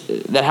 things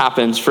that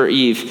happens for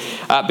Eve.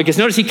 Because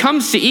notice he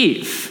comes to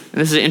Eve.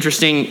 And this is an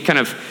interesting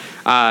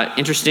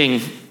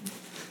interesting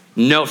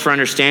note for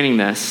understanding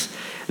this.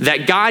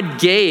 That God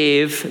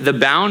gave the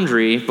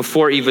boundary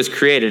before Eve was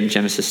created in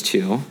Genesis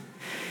 2.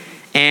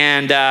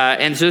 And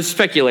so there's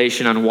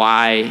speculation on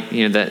why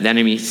the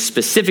enemy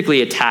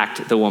specifically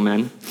attacked the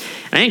woman.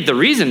 And I think the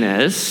reason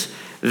is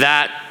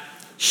that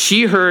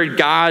she heard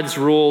God's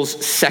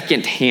rules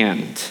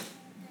secondhand,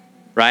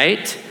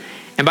 right?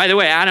 And by the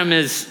way, Adam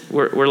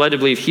we're led to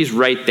believe he's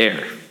right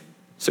there.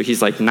 So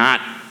he's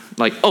not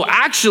oh,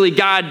 actually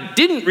God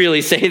didn't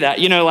really say that.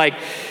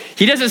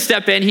 He doesn't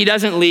step in, he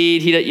doesn't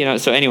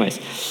lead, so anyways.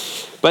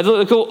 But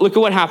look at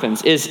what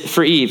happens is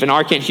for Eve, and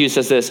R. Kent Hughes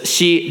says this,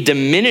 she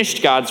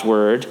diminished God's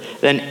word,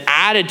 then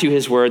added to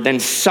his word, then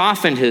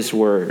softened his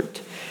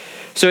word.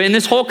 So in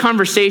this whole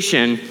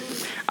conversation,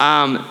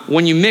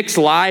 when you mix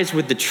lies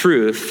with the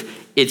truth,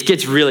 it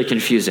gets really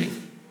confusing,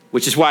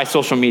 which is why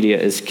social media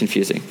is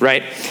confusing,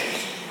 right?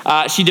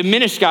 She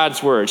diminished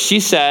God's word.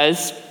 She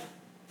says,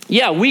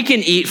 yeah, we can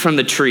eat from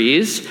the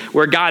trees,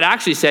 where God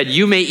actually said,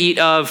 you may eat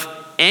of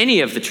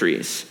any of the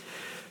trees.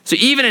 So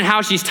even in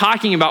how she's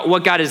talking about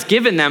what God has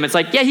given them, it's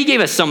yeah, he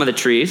gave us some of the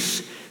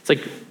trees.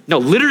 It's no,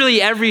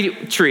 literally every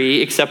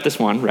tree except this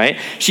one, right?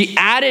 She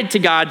added to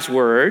God's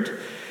word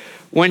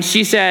when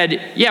she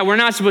said, yeah, we're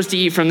not supposed to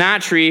eat from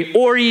that tree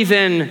or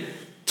even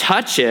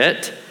touch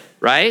it,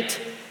 right?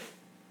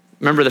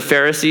 Remember the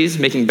Pharisees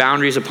making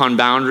boundaries upon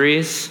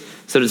boundaries?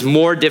 So it's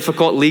more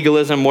difficult,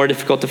 legalism, more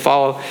difficult to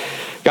follow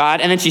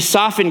God. And then she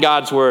softened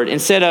God's word.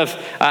 Instead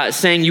of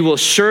saying you will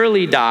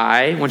surely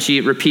die, when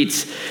she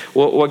repeats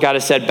what God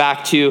has said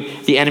back to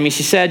the enemy,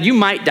 she said, you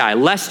might die,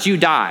 lest you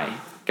die.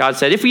 God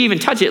said, if we even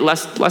touch it,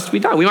 lest we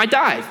die. We might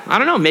die. I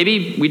don't know,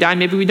 maybe we die,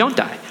 maybe we don't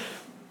die.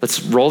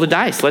 Let's roll the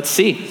dice, let's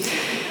see.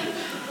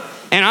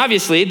 And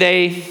obviously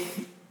they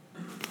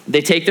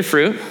take the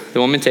fruit, the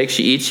woman takes,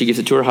 she eats, she gives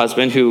it to her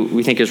husband, who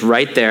we think is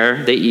right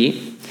there, they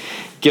eat.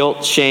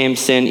 Guilt, shame,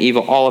 sin,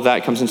 evil, all of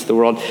that comes into the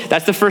world.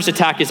 That's the first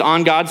attack, is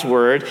on God's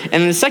word. And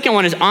then the second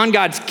one is on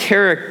God's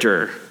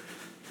character.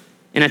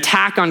 An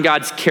attack on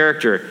God's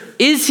character.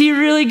 Is he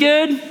really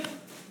good?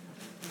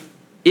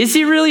 Is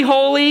he really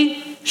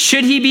holy?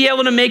 Should he be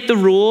able to make the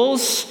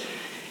rules?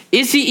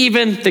 Is he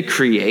even the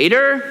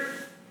creator?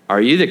 Are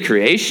you the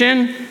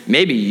creation?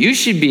 Maybe you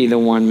should be the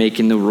one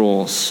making the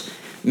rules.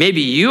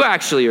 Maybe you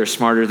actually are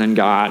smarter than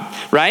God,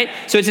 right?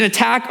 So it's an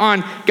attack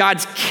on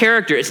God's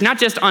character. It's not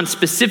just on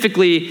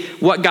specifically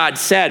what God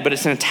said, but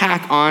it's an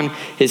attack on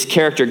his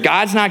character.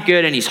 God's not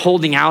good and he's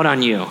holding out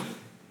on you.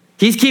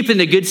 He's keeping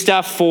the good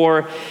stuff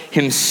for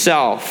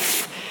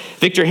himself.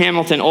 Victor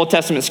Hamilton, Old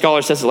Testament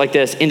scholar, says it like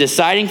this: in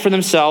deciding for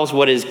themselves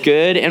what is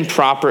good and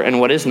proper and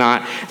what is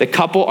not, the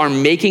couple are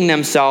making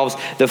themselves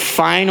the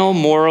final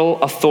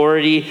moral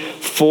authority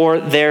for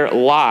their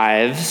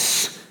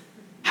lives.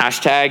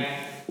 Hashtag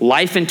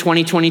life in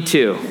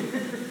 2022.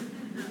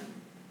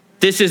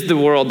 This is the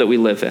world that we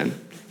live in.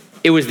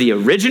 It was the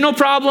original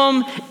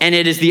problem, and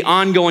it is the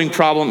ongoing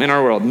problem in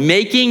our world.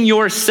 Making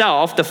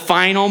yourself the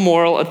final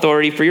moral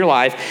authority for your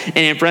life, and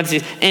in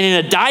parentheses, and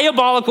in a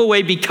diabolical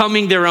way,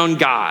 becoming their own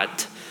God.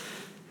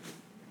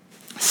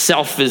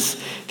 Self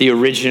is the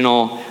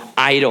original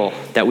idol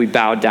that we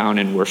bow down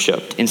and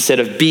worshiped,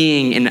 instead of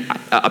being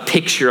a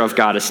picture of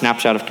God, a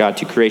snapshot of God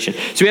to creation.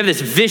 So we have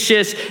this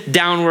vicious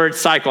downward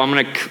cycle. I'm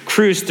going to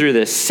cruise through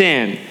this.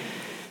 Sin.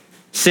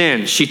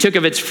 She took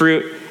of its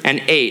fruit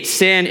and ate.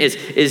 Sin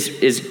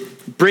is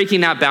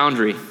breaking that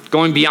boundary,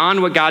 going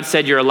beyond what God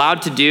said you're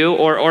allowed to do,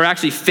 or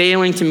actually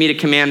failing to meet a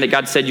command that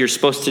God said you're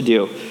supposed to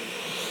do.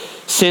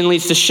 Sin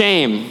leads to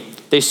shame.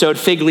 They sewed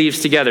fig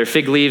leaves together.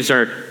 Fig leaves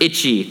are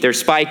itchy. They're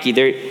spiky.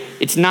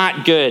 It's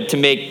not good to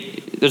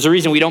make, there's a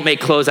reason we don't make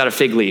clothes out of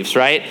fig leaves,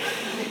 right?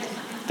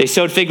 They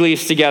sewed fig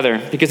leaves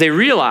together because they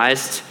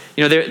realized,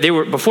 they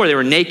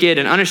were naked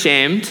and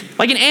unashamed,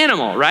 like an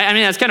animal, right? I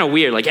mean, that's kind of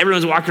weird. Like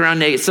everyone's walking around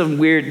naked, some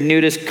weird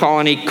nudist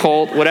colony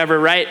cult, whatever,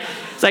 right?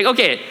 It's like,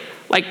 okay,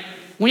 like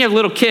when you have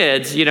little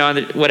kids,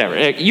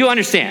 whatever, you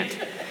understand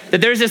that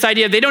there's this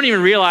idea, they don't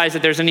even realize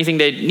that there's anything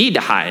they need to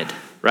hide,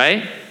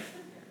 right?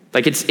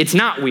 Like it's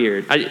not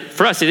weird.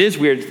 For us, it is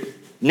weird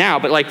now,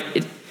 but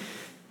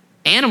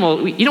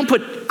you don't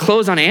put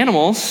clothes on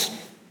animals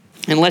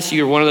unless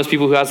you're one of those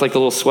people who has like the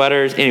little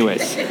sweaters.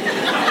 Anyways.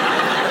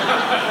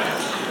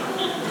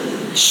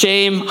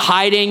 Shame,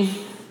 hiding.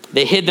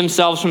 They hid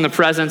themselves from the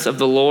presence of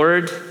the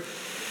Lord.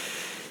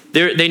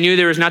 They knew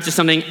there was not just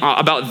something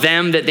about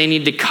them that they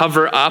need to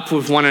cover up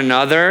with one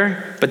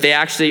another, but they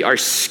actually are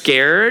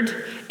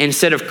scared.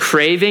 Instead of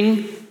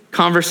craving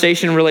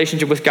conversation and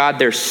relationship with God,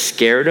 they're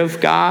scared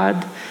of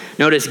God.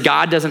 Notice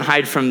God doesn't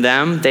hide from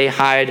them. They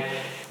hide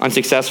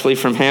unsuccessfully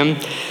from him.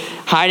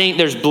 Hiding,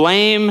 there's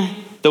blame.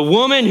 The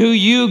woman who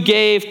you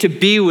gave to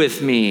be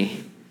with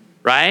me,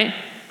 right?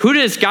 Who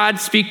does God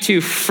speak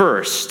to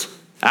first?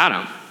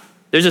 Adam.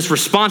 There's this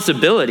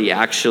responsibility,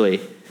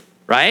 actually,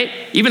 right?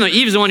 Even though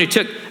Eve's the one who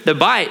took the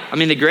bite,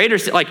 the greater,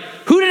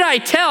 who did I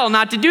tell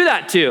not to do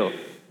that to?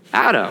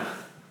 Adam.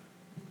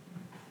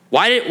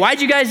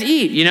 Why'd you guys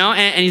eat?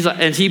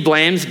 And he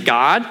blames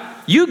God.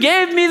 You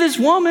gave me this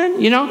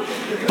woman,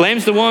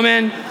 blames the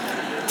woman,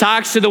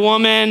 talks to the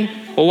woman.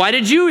 Well, why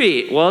did you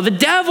eat? Well, the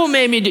devil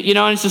made me do,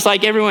 and it's just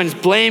like everyone's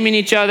blaming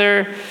each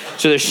other.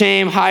 So there's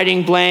shame,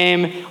 hiding,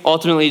 blame,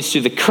 ultimately leads to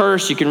the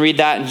curse. You can read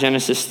that in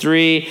Genesis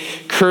 3.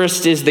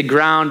 Cursed is the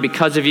ground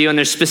because of you. And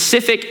there's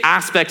specific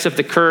aspects of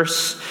the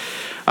curse,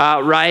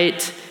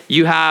 right?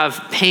 You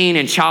have pain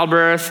and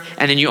childbirth,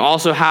 and then you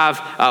also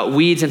have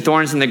weeds and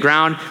thorns in the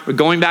ground. We're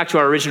going back to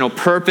our original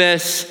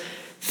purpose.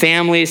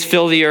 Families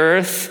fill the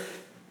earth.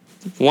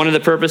 One of the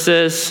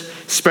purposes,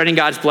 spreading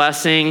God's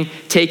blessing,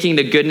 taking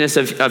the goodness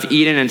of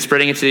Eden and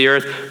spreading it to the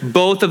earth.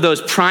 Both of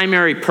those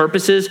primary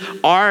purposes,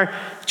 our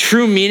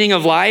true meaning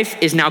of life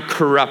is now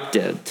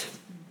corrupted.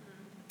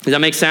 Does that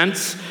make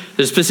sense?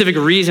 There's a specific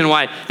reason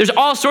why. There's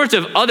all sorts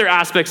of other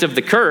aspects of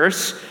the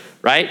curse,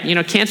 right?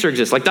 Cancer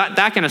exists, like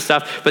that kind of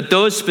stuff. But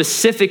those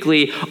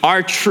specifically,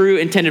 our true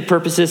intended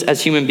purposes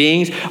as human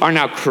beings are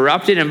now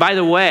corrupted. And by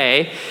the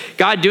way,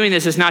 God doing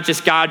this is not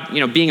just God,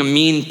 being a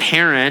mean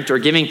parent or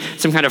giving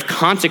some kind of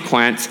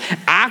consequence.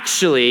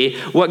 Actually,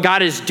 what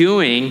God is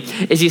doing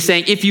is he's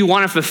saying, if you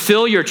want to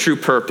fulfill your true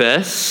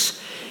purpose,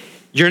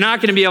 you're not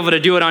going to be able to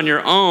do it on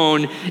your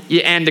own.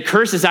 And the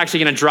curse is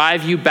actually going to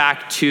drive you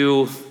back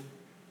to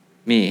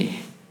me.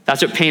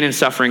 That's what pain and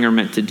suffering are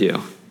meant to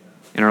do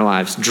in our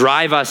lives.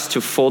 Drive us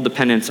to full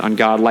dependence on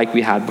God like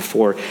we had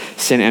before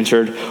sin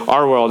entered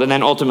our world. And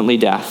then ultimately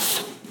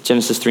death.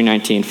 Genesis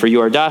 3:19, for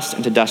you are dust,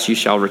 and to dust you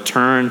shall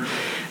return.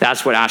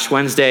 That's what Ash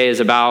Wednesday is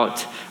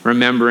about,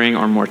 remembering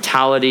our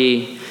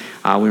mortality.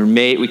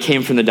 We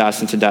came from the dust,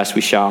 and to dust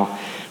we shall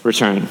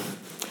return.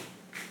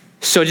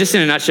 So just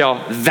in a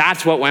nutshell,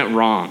 that's what went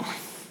wrong.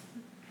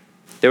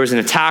 There was an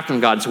attack on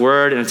God's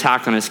word, an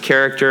attack on his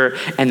character,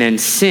 and then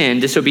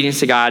sin, disobedience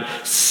to God,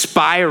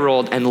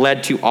 spiraled and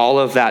led to all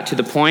of that, to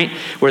the point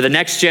where the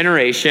next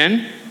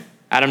generation,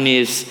 Adam and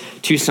Eve's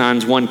two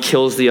sons, one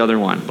kills the other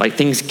one. Like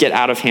things get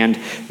out of hand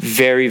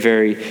very,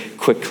 very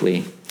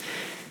quickly.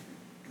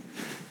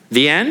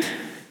 The end?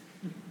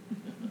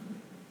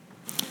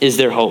 Is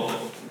there hope?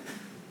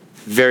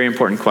 Very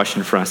important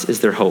question for us.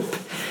 Is there hope?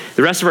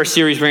 The rest of our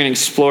series, we're going to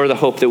explore the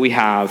hope that we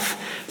have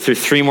through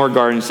 3 more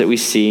gardens that we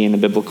see in the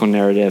biblical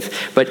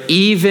narrative. But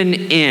even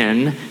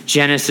in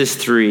Genesis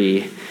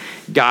 3,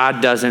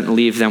 God doesn't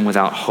leave them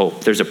without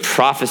hope. There's a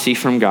prophecy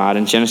from God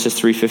in Genesis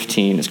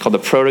 3:15. It's called the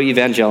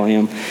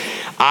Proto-Evangelium.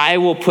 I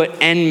will put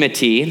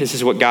enmity, this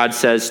is what God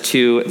says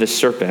to the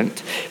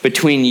serpent,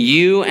 between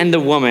you and the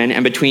woman,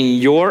 and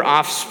between your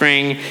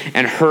offspring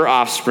and her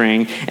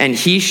offspring, and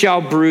he shall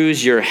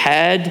bruise your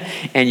head,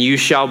 and you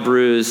shall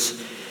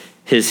bruise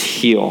his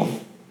heel.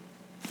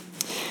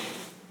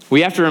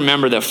 We have to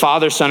remember that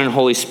Father, Son, and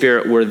Holy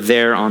Spirit were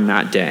there on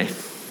that day.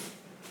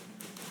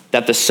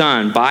 That the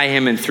Son, by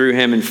him and through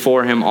him and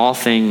for him, all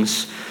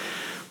things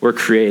were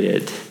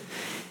created.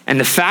 And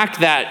the fact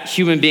that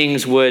human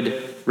beings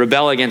would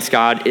rebel against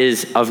God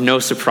is of no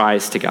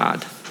surprise to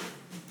God.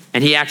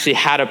 And he actually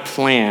had a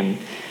plan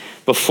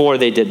before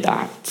they did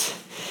that.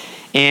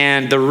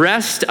 And the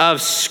rest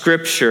of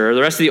Scripture,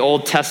 the rest of the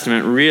Old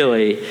Testament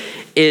really,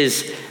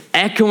 is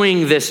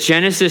echoing this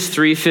Genesis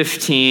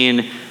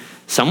 3:15,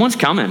 someone's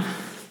coming.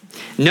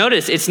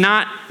 Notice, it's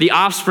not the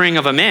offspring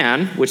of a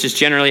man, which is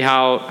generally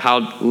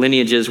how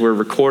lineages were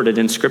recorded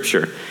in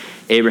Scripture.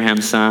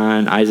 Abraham's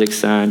son, Isaac's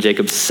son,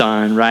 Jacob's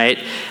son, right?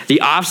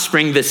 The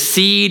offspring, the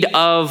seed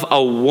of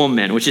a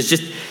woman, which is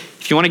just,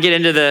 if you want to get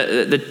into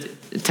the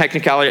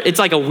technicality, it's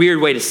like a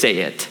weird way to say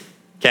it,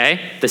 okay?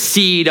 The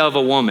seed of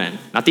a woman.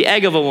 Not the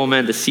egg of a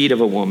woman, the seed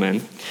of a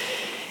woman.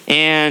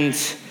 And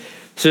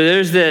so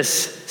there's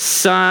this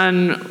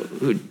son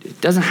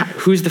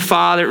who's the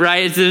father,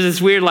 right? There's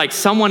this weird, like,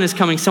 someone is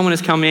coming.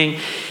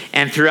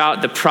 And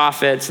throughout the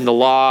prophets and the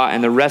law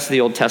and the rest of the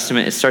Old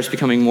Testament, it starts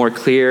becoming more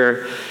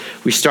clear.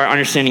 We start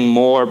understanding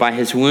more by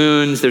his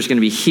wounds. There's going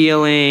to be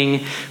healing.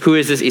 Who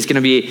is this? He's going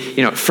to be,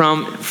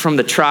 from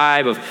the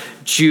tribe of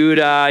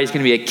Judah. He's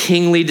going to be a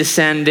kingly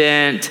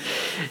descendant.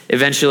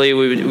 Eventually,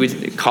 we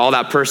would call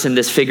that person,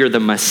 this figure, the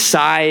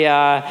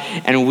Messiah.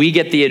 And we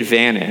get the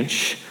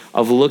advantage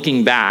of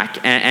looking back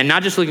and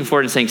not just looking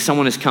forward and saying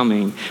someone is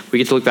coming. We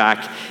get to look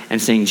back and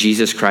saying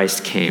Jesus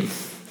Christ came.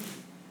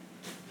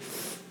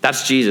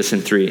 That's Jesus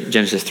in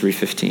Genesis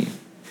 3:15.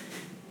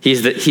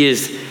 He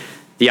is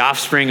the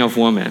offspring of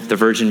woman, the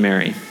Virgin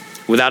Mary,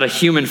 without a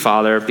human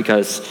father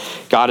because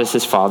God is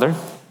his father.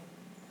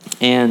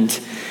 And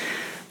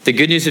the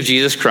good news of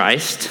Jesus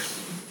Christ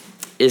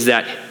is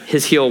that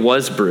his heel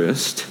was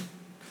bruised.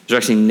 There's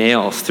actually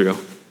nails through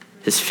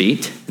his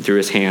feet and through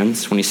his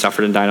hands when he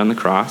suffered and died on the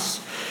cross.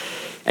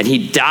 And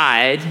he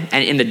died,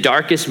 and in the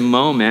darkest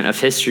moment of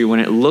history, when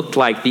it looked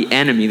like the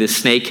enemy, the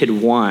snake, had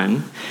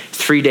won,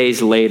 3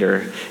 days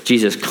later,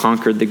 Jesus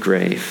conquered the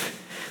grave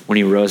when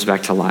he rose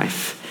back to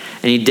life.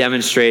 And he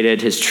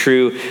demonstrated his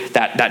true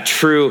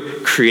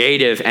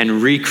creative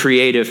and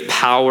recreative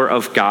power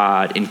of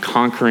God in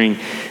conquering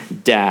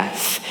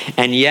death.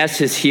 And yes,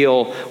 his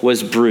heel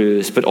was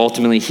bruised, but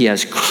ultimately he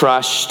has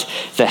crushed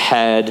the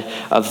head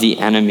of the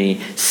enemy.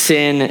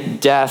 Sin,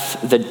 death,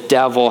 the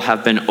devil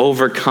have been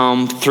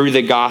overcome through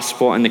the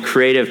gospel and the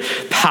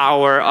creative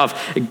power of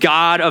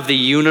God of the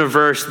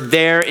universe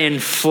there in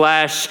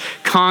flesh,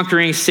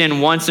 conquering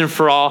sin once and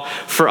for all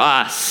for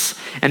us.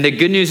 And the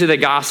good news of the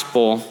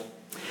gospel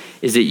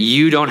is that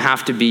you don't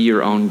have to be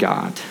your own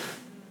God.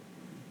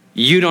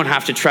 You don't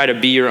have to try to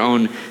be your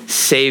own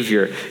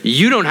savior.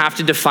 You don't have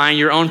to define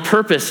your own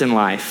purpose in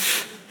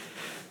life.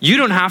 You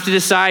don't have to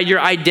decide your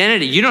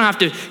identity. You don't have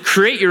to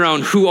create your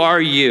own who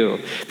are you,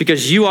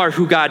 because you are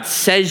who God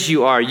says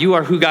you are. You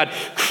are who God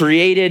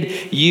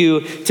created you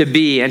to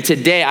be. And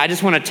today, I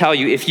just want to tell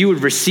you, if you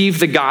would receive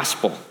the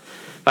gospel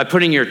by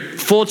putting your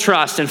full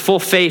trust and full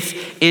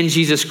faith in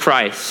Jesus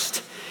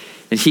Christ,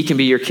 then he can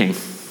be your king.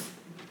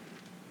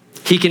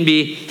 He can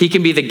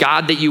be the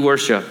God that you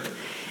worship.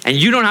 And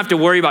you don't have to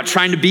worry about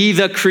trying to be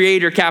the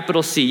creator,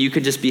 capital C. You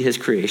can just be his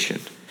creation.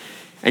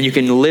 And you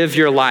can live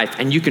your life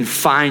and you can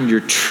find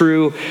your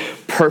true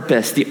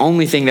purpose, the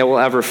only thing that will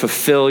ever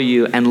fulfill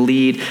you and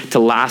lead to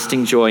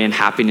lasting joy and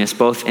happiness,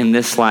 both in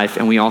this life,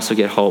 and we also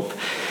get hope,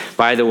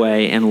 by the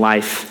way, in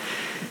life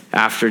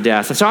after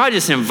death. And so I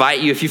just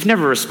invite you, if you've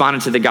never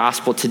responded to the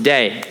gospel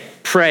today,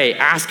 pray,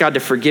 ask God to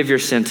forgive your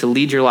sin, to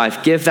lead your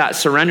life,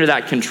 surrender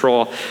that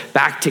control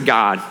back to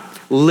God.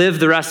 Live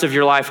the rest of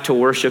your life to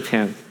worship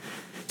him,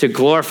 to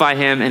glorify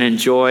him and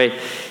enjoy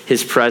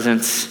his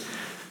presence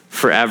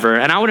forever.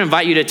 And I would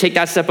invite you to take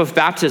that step of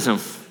baptism.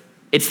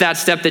 It's that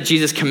step that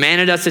Jesus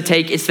commanded us to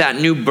take. It's that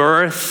new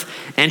birth,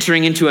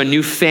 entering into a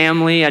new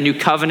family, a new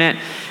covenant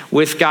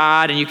with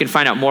God. And you can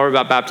find out more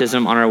about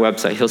baptism on our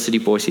website,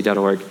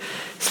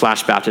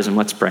 hillcityboise.org/baptism.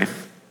 Let's pray.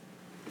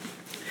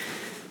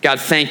 God,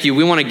 thank you.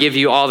 We want to give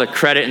you all the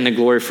credit and the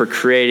glory for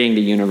creating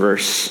the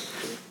universe.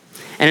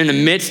 And in the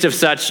midst of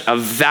such a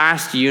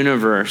vast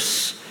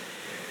universe,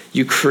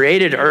 you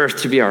created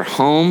earth to be our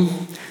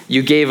home.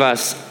 You gave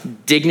us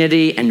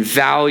dignity and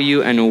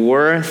value and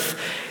worth.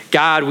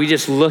 God, we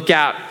just look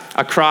out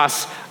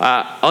across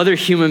other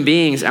human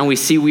beings and we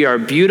see we are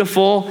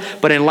beautiful,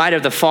 but in light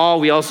of the fall,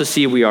 we also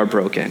see we are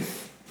broken.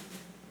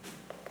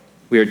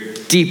 We are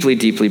deeply,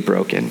 deeply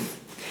broken.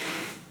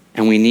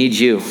 And we need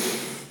you.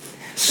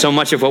 So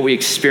much of what we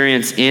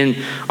experience in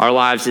our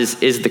lives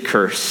is the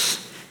curse.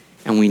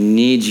 And we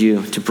need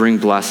you to bring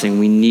blessing.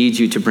 We need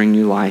you to bring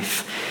new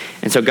life.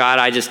 And so God,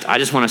 I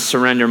just want to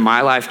surrender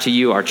my life to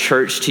you, our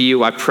church to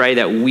you. I pray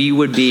that we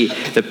would be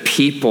the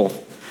people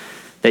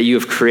that you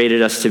have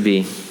created us to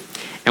be.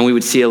 and we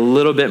would see a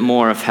little bit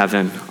more of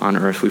heaven on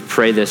earth. We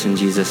pray this in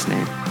Jesus'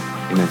 name.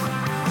 Amen.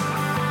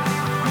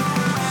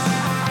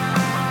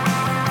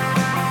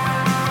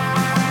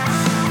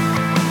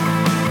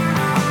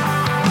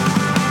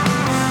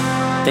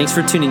 Thanks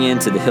for tuning in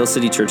to the Hill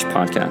City Church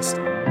podcast.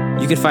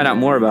 You can find out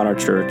more about our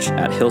church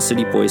at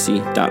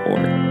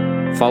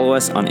hillcityboise.org. Follow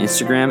us on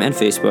Instagram and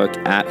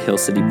Facebook at Hill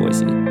City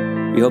Boise.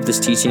 We hope this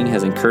teaching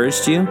has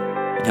encouraged you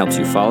and helps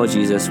you follow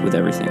Jesus with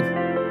everything.